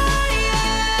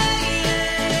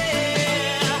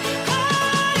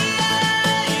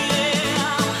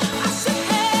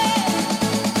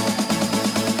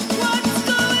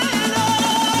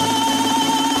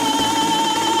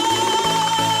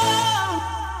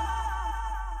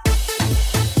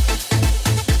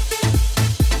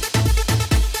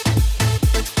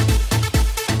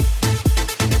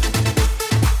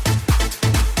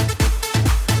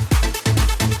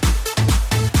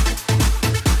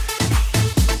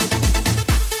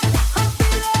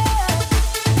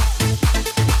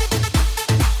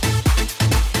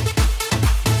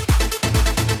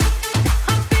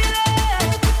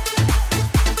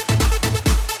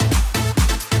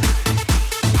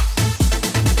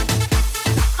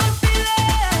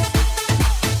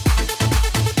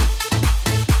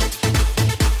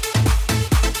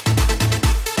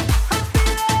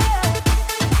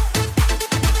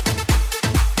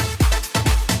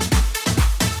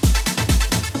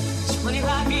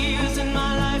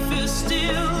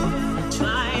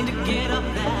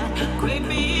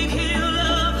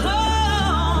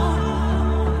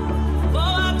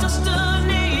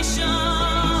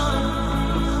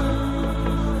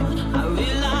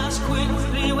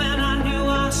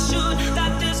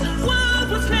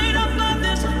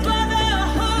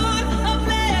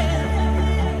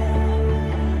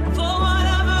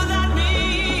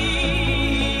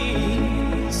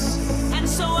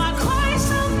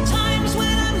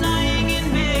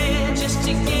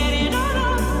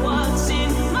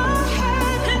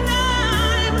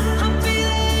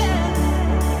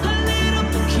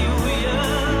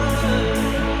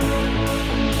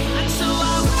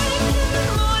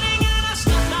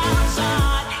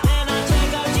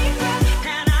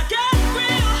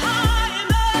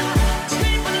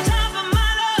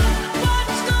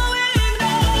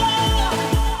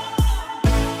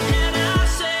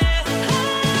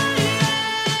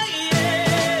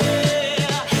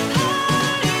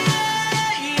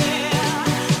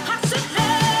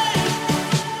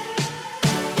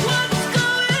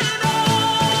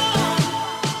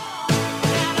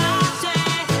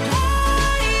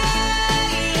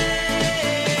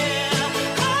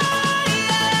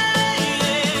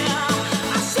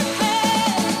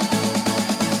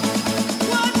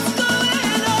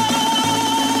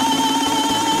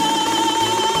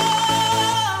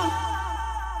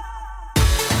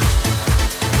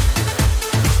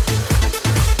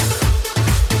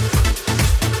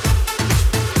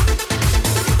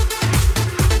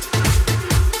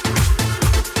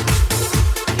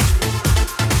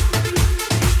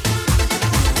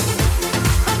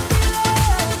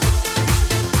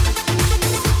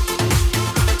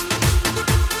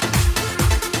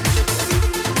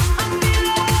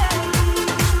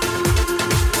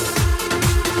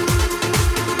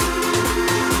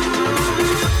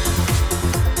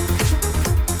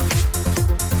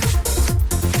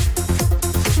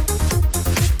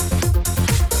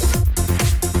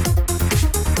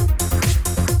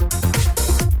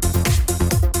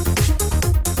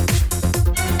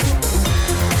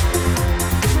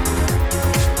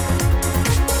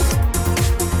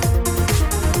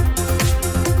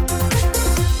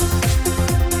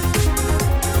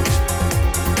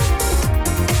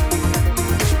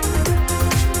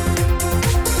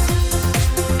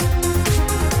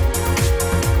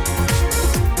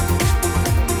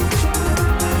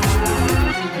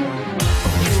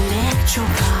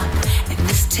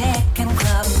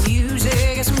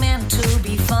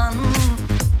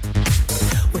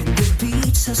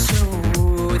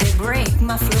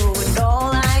 my flow and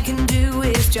all I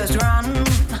just run.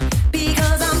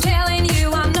 Because I'm telling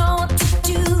you, I know what to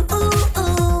do.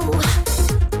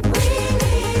 We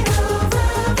need a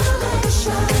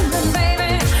revelation. And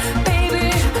baby,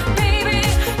 baby, baby,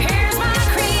 here's my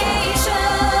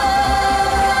creation.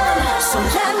 So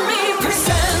let me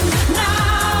present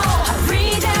now a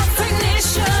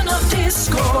redefinition of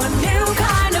disco, a new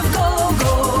kind of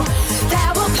go-go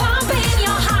that will pump in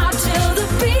your heart till the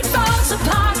beat falls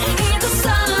apart in the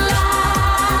sunlight.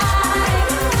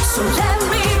 So let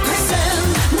me present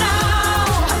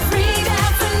now a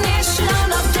redefinition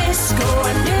of disco, a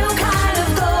new kind of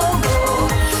go-go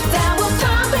that will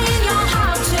pump in your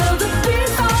heart till the beat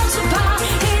falls apart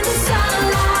in the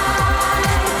sunlight.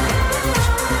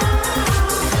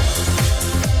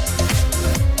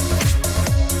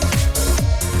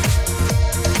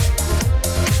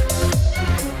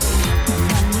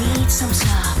 I need some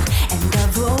top and a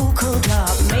vocal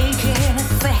drop, making it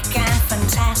thick and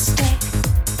fantastic.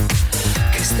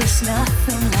 'Cause there's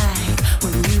nothing like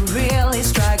when you really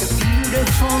strike a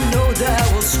beautiful note that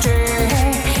will stay.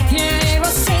 Yeah, it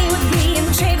will stay with me and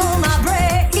tickle my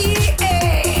brain.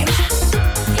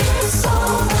 It's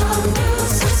all a new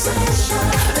sensation.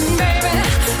 And baby,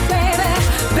 baby,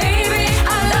 baby,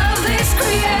 I love this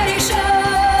creation.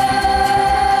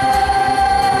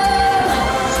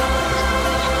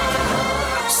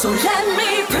 So let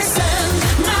me present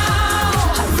now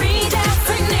a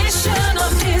redefinition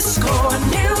of disco, a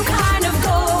new kind of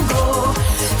go-go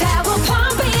that will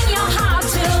pump in your heart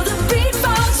till the beat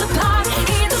falls apart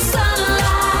in the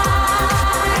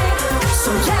sunlight. So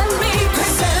let me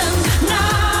present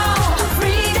now a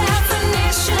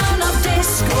redefinition of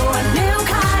disco, a new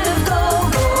kind of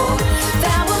go-go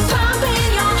that will pump in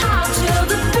your heart till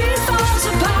the beat falls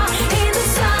apart in the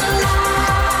sunlight.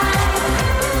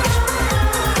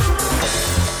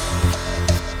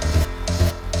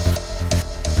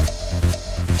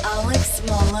 Alex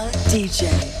Mola DJ.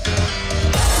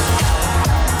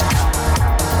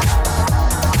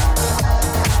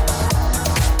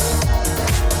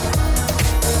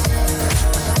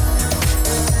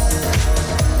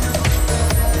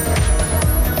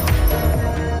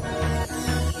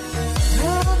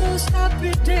 Now those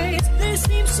happy days, they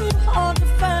seem so hard to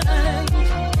find.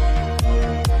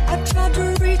 I tried to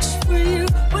reach for you,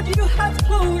 but you have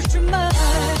closed your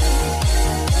mind.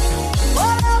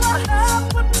 Whatever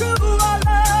happened to our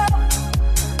love?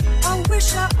 I wish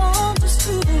I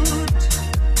understood.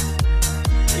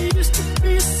 It used to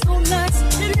be so nice,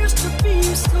 it used to be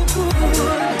so good.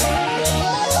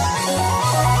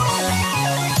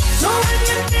 So when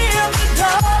you hear me,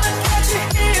 darling, can't you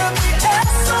hear me?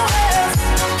 SOS.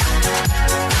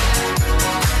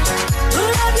 The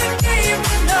love you gave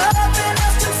me, nothing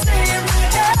else to save me.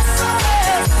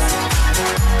 SOS.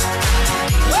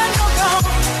 When you're gone,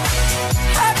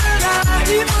 how could I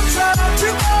even try to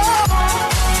go?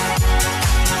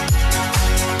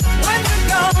 When you're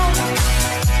gone,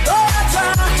 Lord, I try,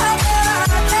 how could I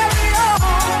carry on?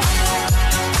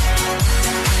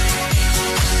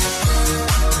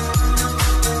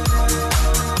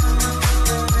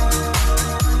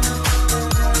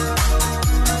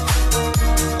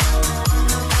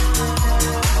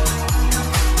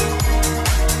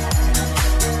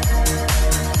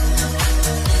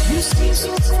 You seem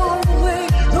so far away,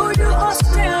 though you are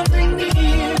standing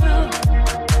near.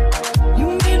 You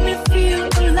made me feel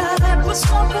alive with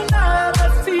something that I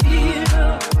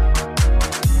feel.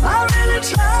 I really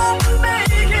tried to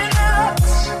make it out.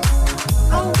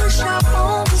 I wish I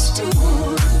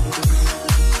understood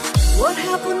what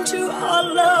happened to our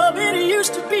love. It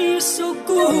used to be so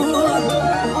good.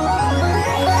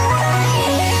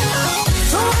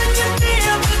 So when you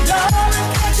hear me, darling,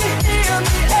 can't you hear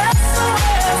me?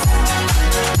 SOS.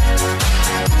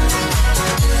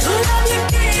 The love you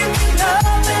gave me,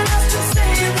 nothing else to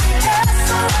save me.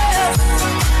 SOS.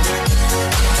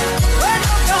 When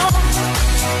you're gone,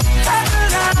 how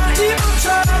could I even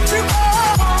try to go?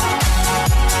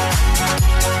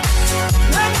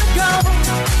 When you're gone,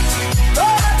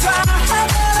 Lord, I try, how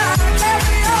could I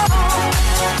carry on?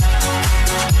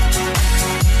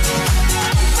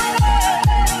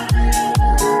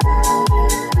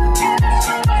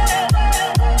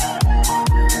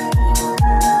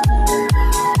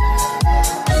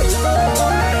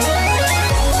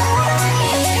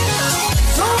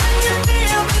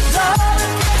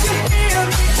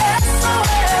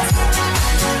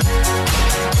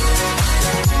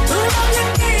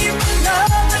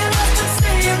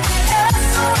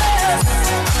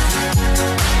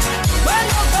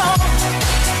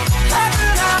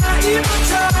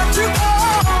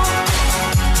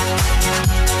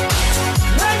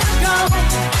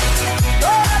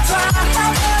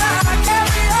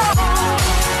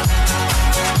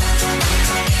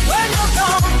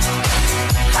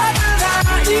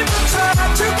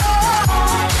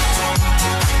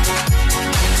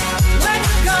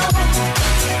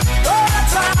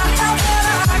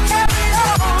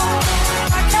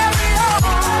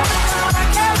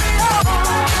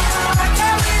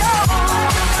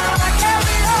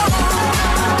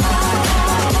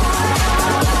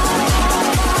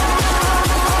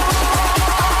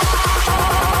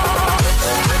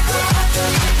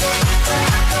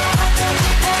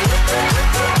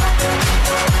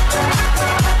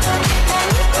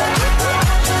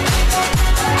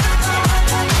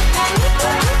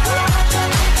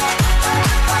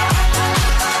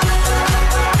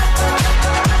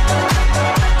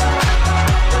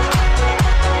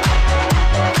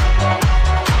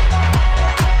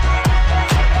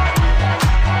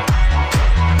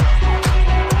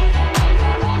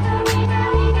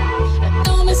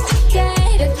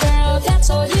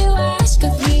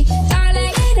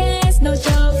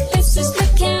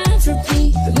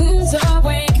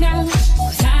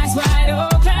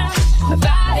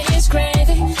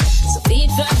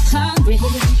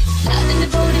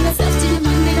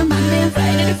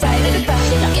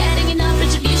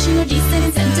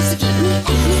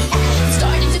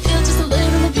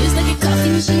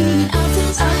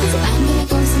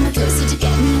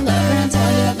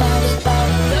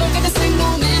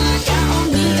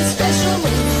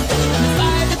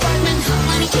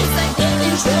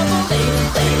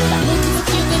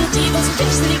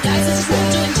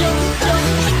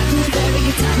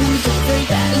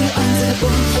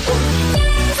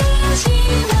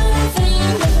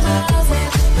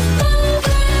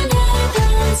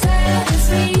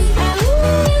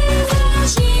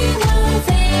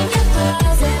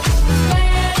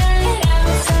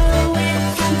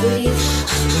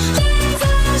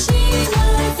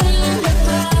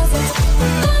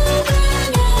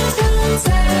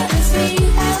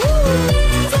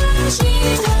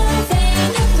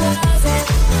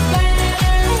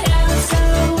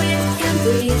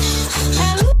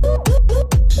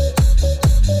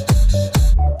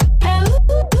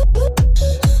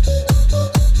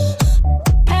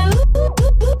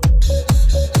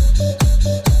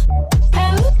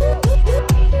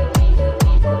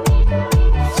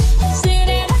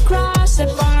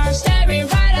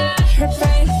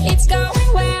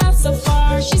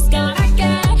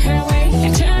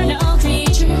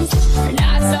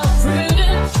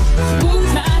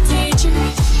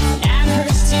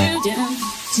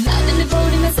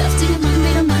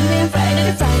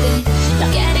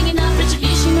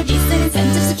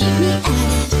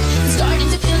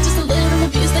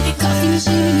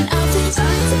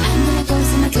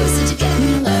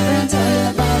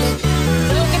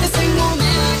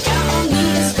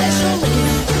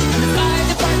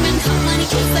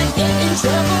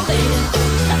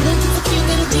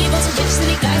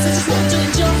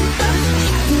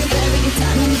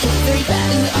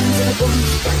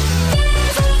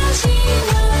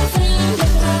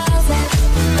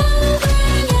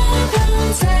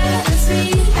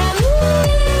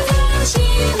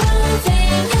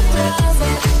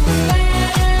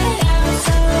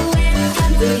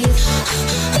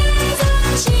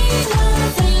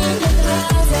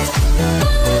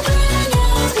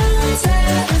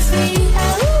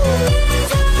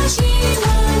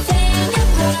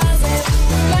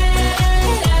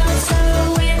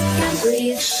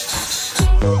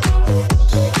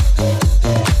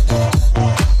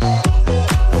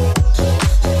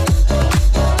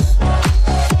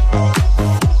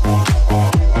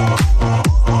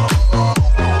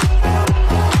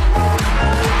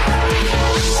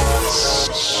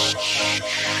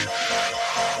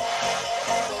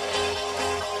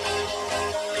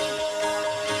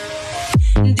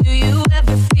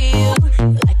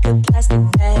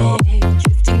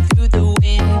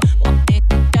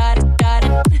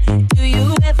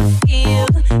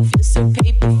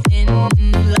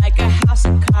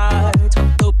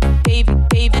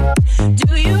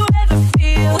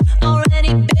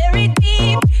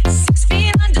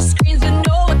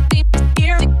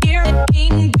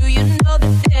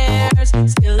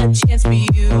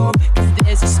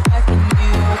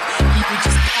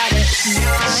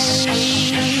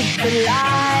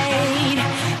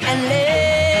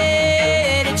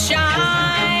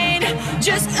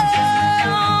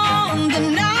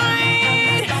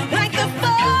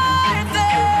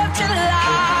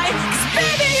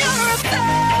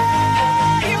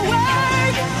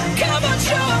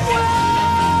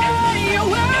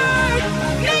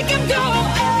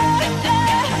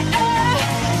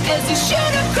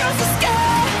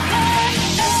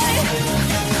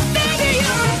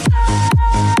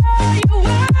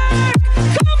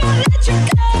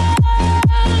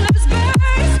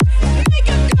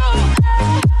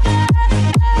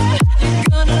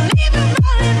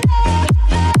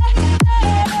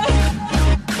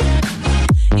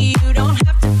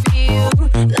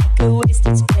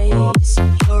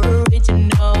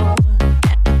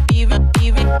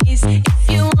 If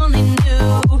you only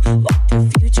knew what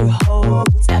the future holds.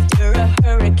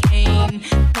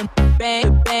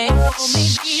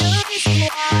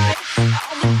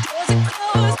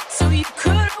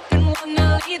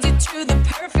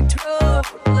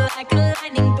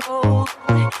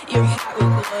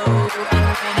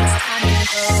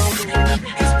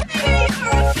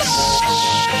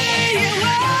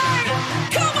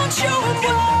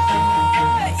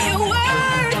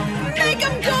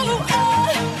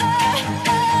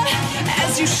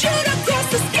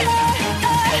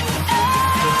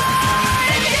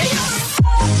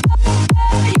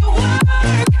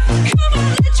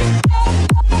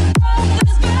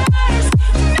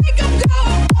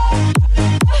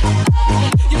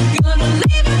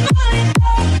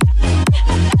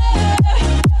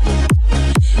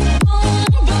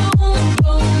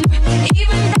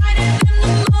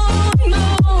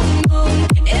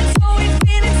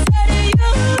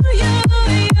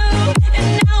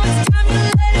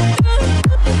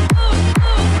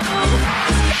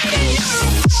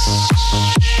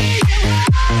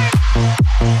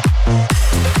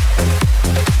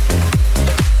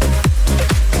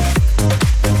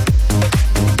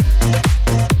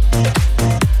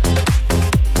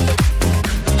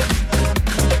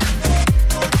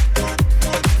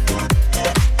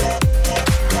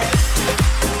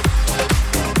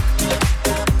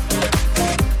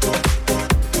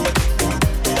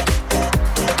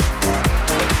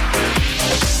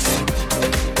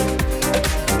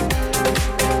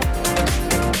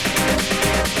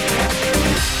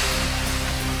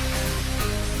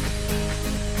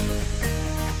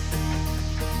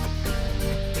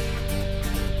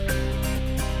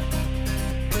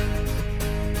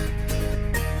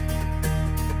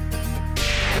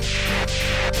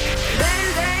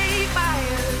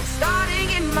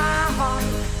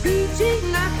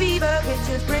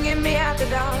 is bringing me out the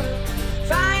dark.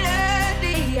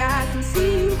 Finally, I can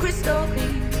see you crystal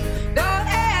clear. Go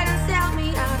ahead and sell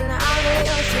me out and I'll lay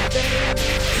your shit bare.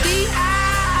 See,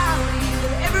 I'll leave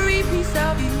every piece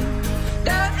of you.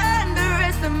 Don't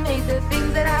underestimate the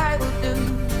things that I will do.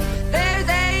 There's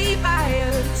a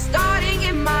fire starting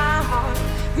in my heart,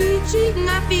 reaching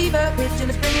a fever pitch and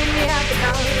it's bringing me out the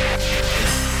dark.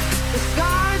 The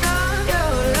scars of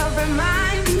your love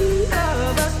remind me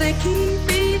of us. They keep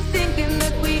me thinking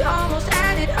that we almost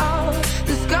had it all.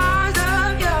 The scars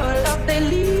of your love, they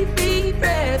leave me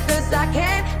breathless. I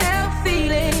can't help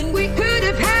feeling we could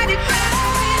have had it better.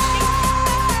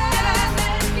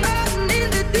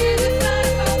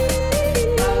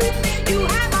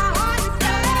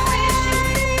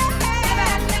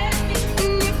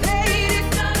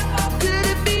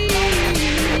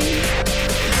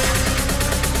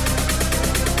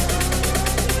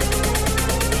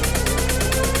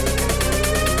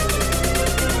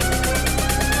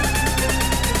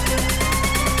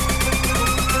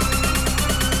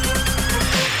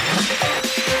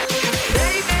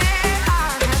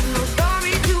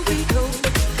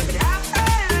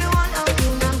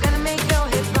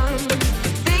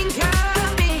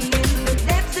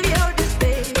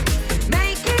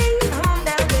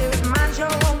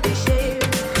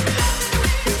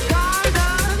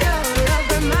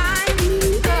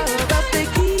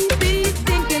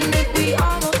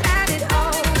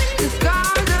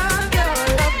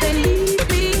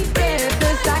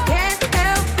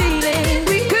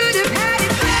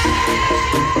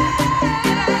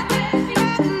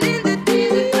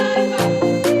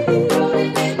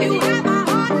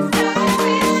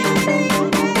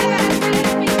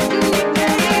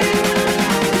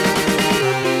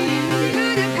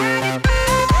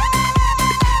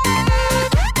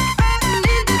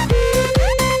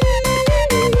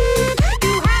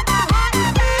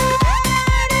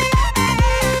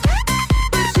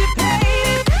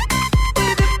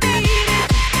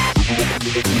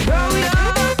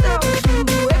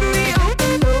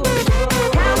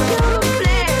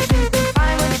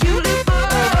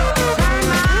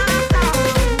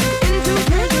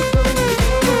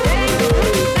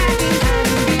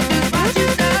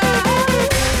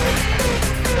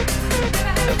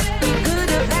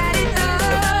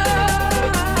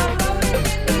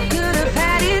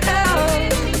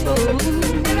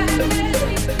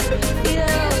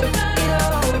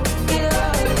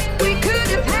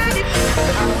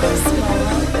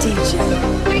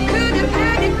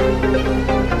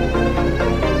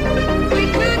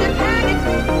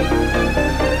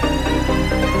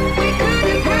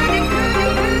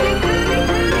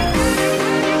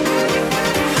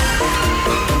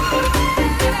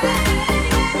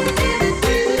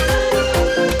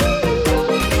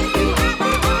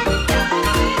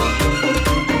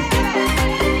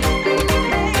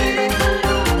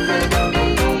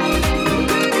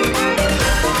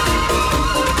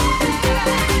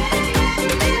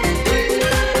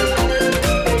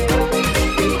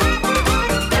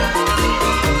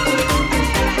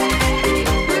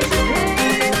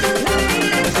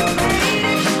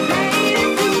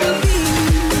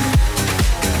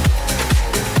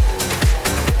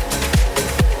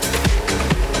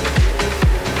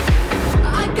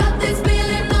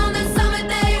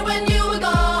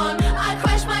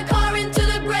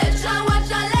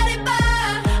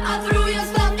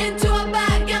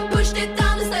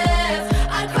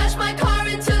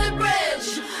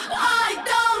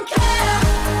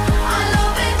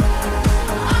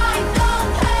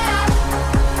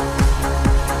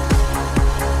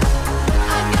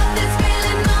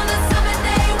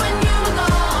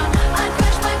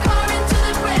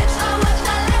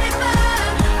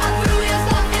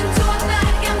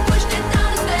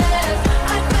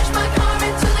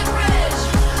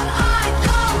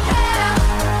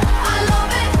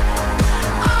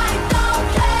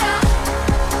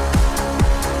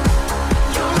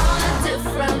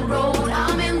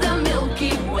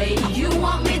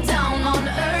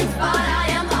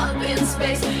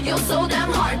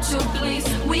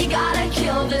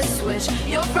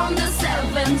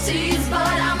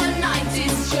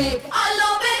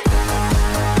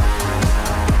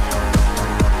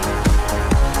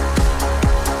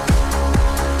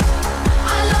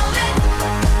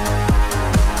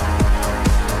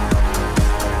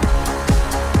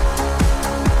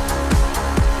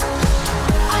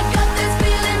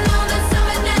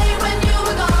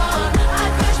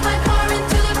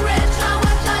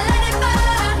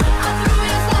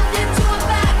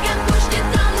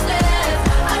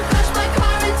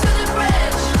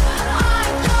 Bridge.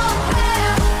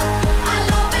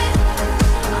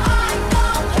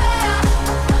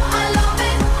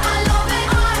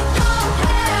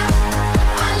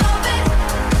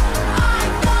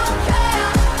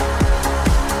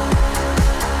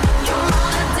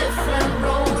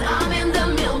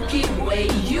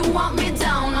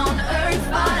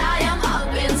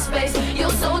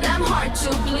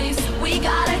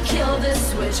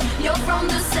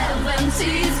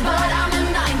 90s, but I'm a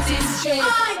 90s chick. I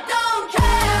don't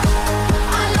care.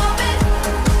 I love it.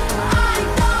 I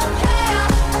don't care.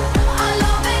 I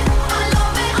love it. I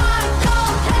love it. I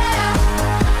don't care.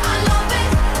 I love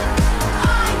it.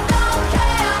 I don't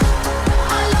care.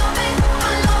 I love it.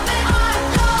 I love it. I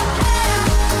don't care.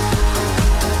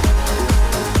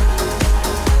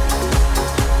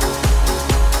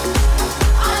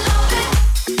 I love it.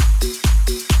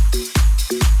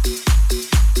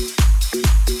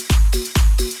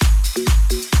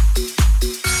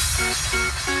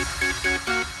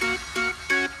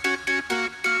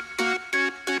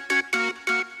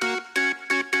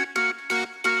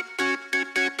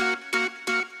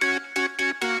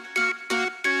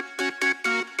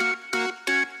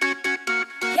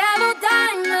 Yellow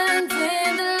diamonds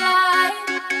in the light,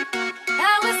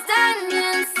 and we're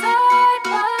standing side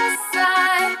by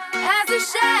side as a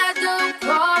shadow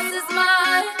crosses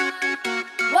mine.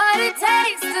 What it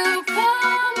takes to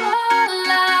come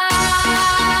alive.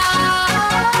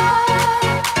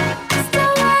 It's the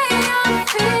way I'm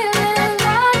feeling,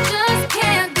 I just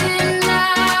can't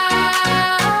deny.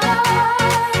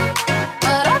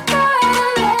 But I gotta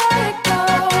let it go.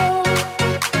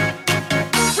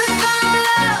 We found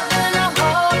love in a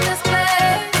hopeless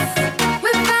place.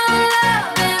 We found love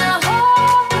in a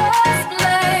hopeless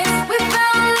place. We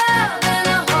found love in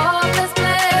a hopeless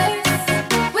place.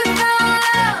 We found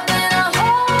love in a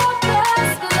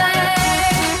hopeless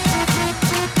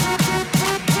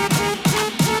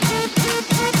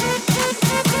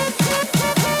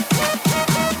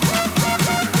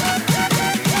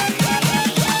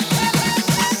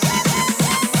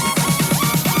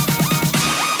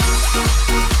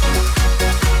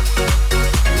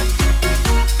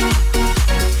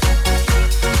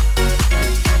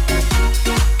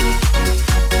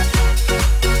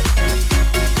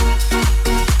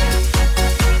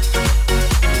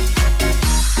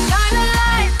shine a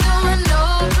light through an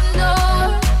open door.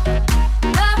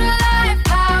 Love a life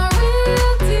how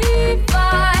real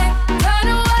divine. Turn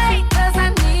away 'cause I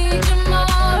need you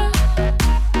more.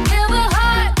 Feel the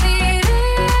heartbeat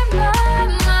in my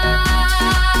mind.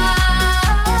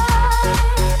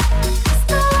 It's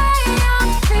the way I'm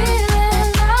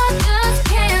feeling, I just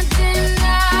can't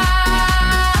deny.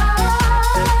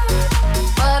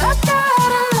 But I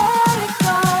gotta let it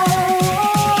go.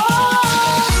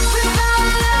 We found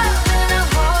love in a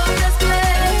hopeless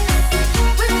place.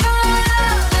 We found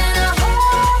love in a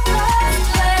hopeless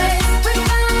place. We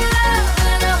found love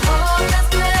in a hopeless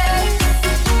place.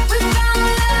 We found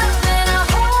love in a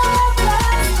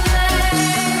hopeless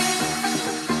place.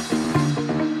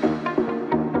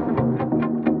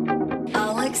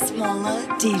 Alex Mola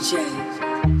DJ.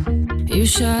 You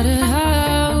shout it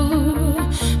out,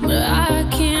 but I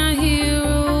can't hear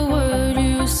a word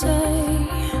you say.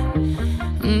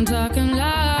 I'm talking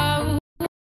loud,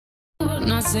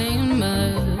 not saying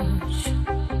much.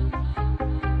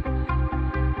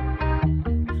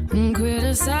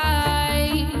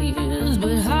 Criticize,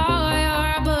 but how your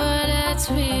bullets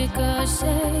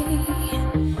ricochet.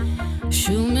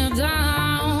 Shoot me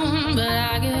down, but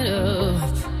I get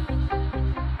up.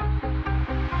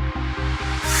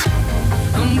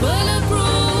 I'm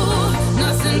bulletproof,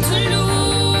 nothing to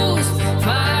lose.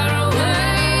 Far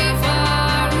away,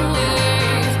 far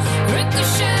away.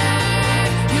 Ricochet,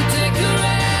 you take your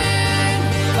aim.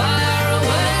 Far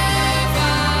away,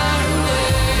 far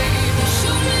away.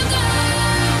 Shoot me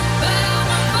down,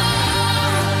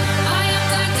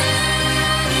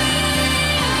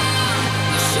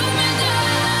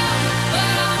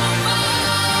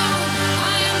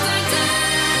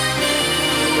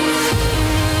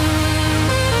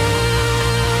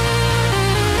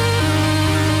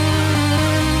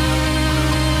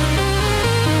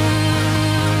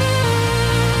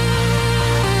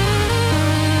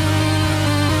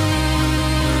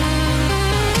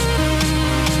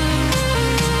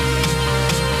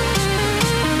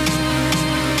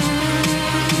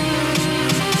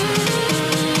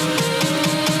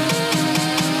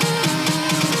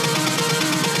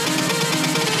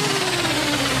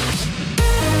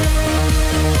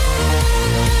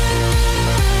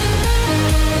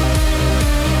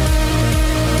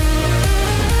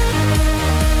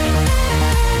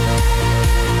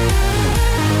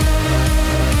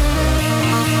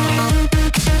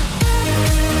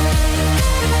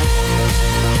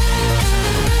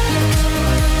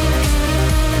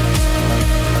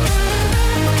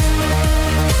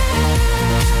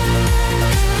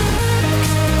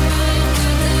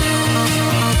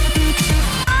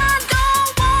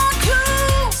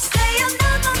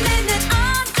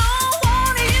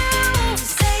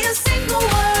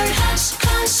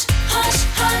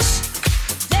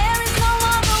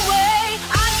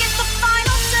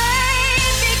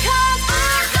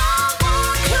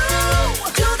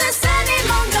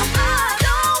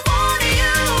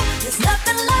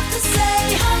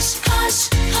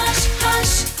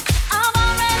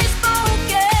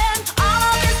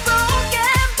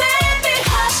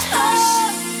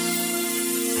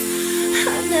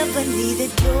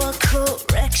 more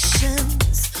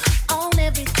corrections on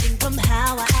everything from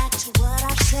how I act to what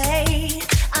I say.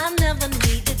 I never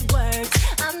needed words,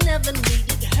 I never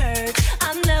needed hurt,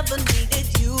 I never needed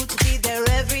you to be there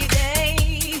every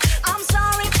day. I'm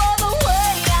sorry for the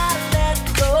way I let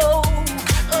go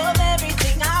of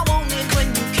everything I wanted when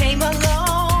you came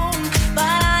along.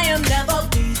 But I am never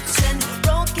beaten,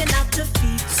 broken out,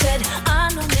 defeated.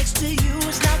 I know next to you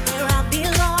is not where I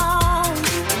belong.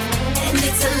 And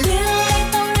it's a little late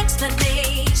for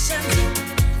explanation.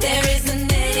 There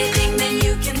isn't anything that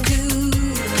you can do.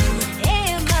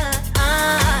 And my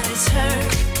eyes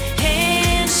hurt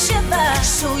and shiver,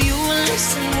 so you will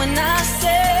listen when I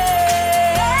say.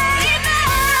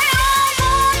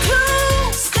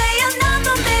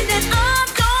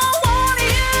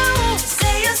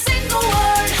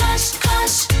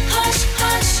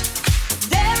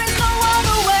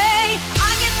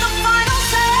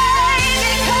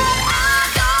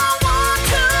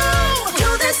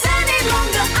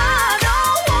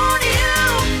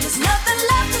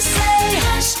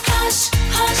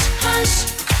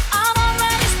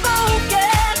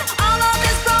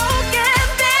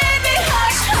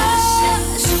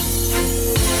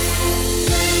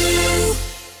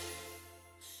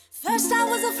 First I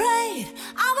was afraid,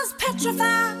 I was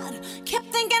petrified. Kept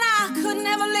thinking I could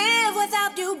never live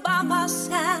without you by my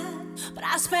side. But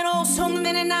I spent oh so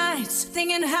many nights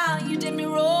thinking how you did me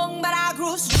wrong. But I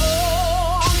grew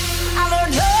strong, I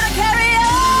learned how to carry on.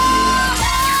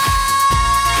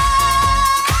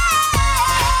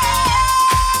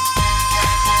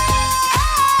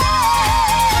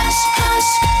 Hush,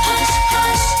 hush, hush,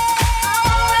 hush. I'm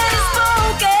already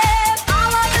spoken,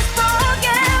 all of it's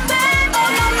broken, babe. Oh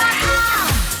no, no,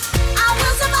 I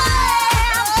will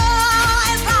survive.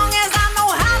 Oh, as long as I know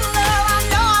how to love, I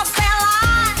know I'll stay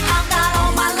alive. I've got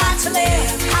all my life to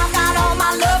live, I've got all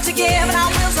my love to give, and I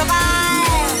will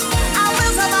survive. I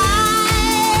will survive.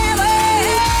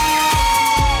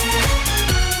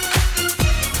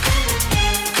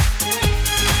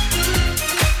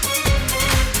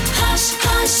 Hush,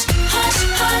 hush, hush,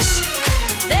 hush.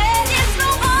 There is no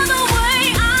other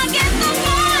way. I get the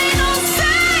final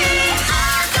say.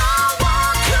 I don't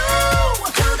want to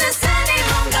do this any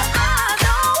longer. I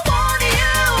don't want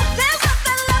you. There's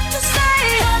nothing left to say.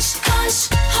 Hush, hush,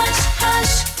 hush,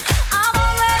 hush. I'm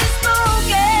already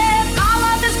spoken. All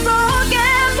of it's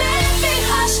broken. Baby,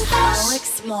 hush, hush. Alex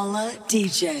Mola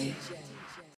DJ.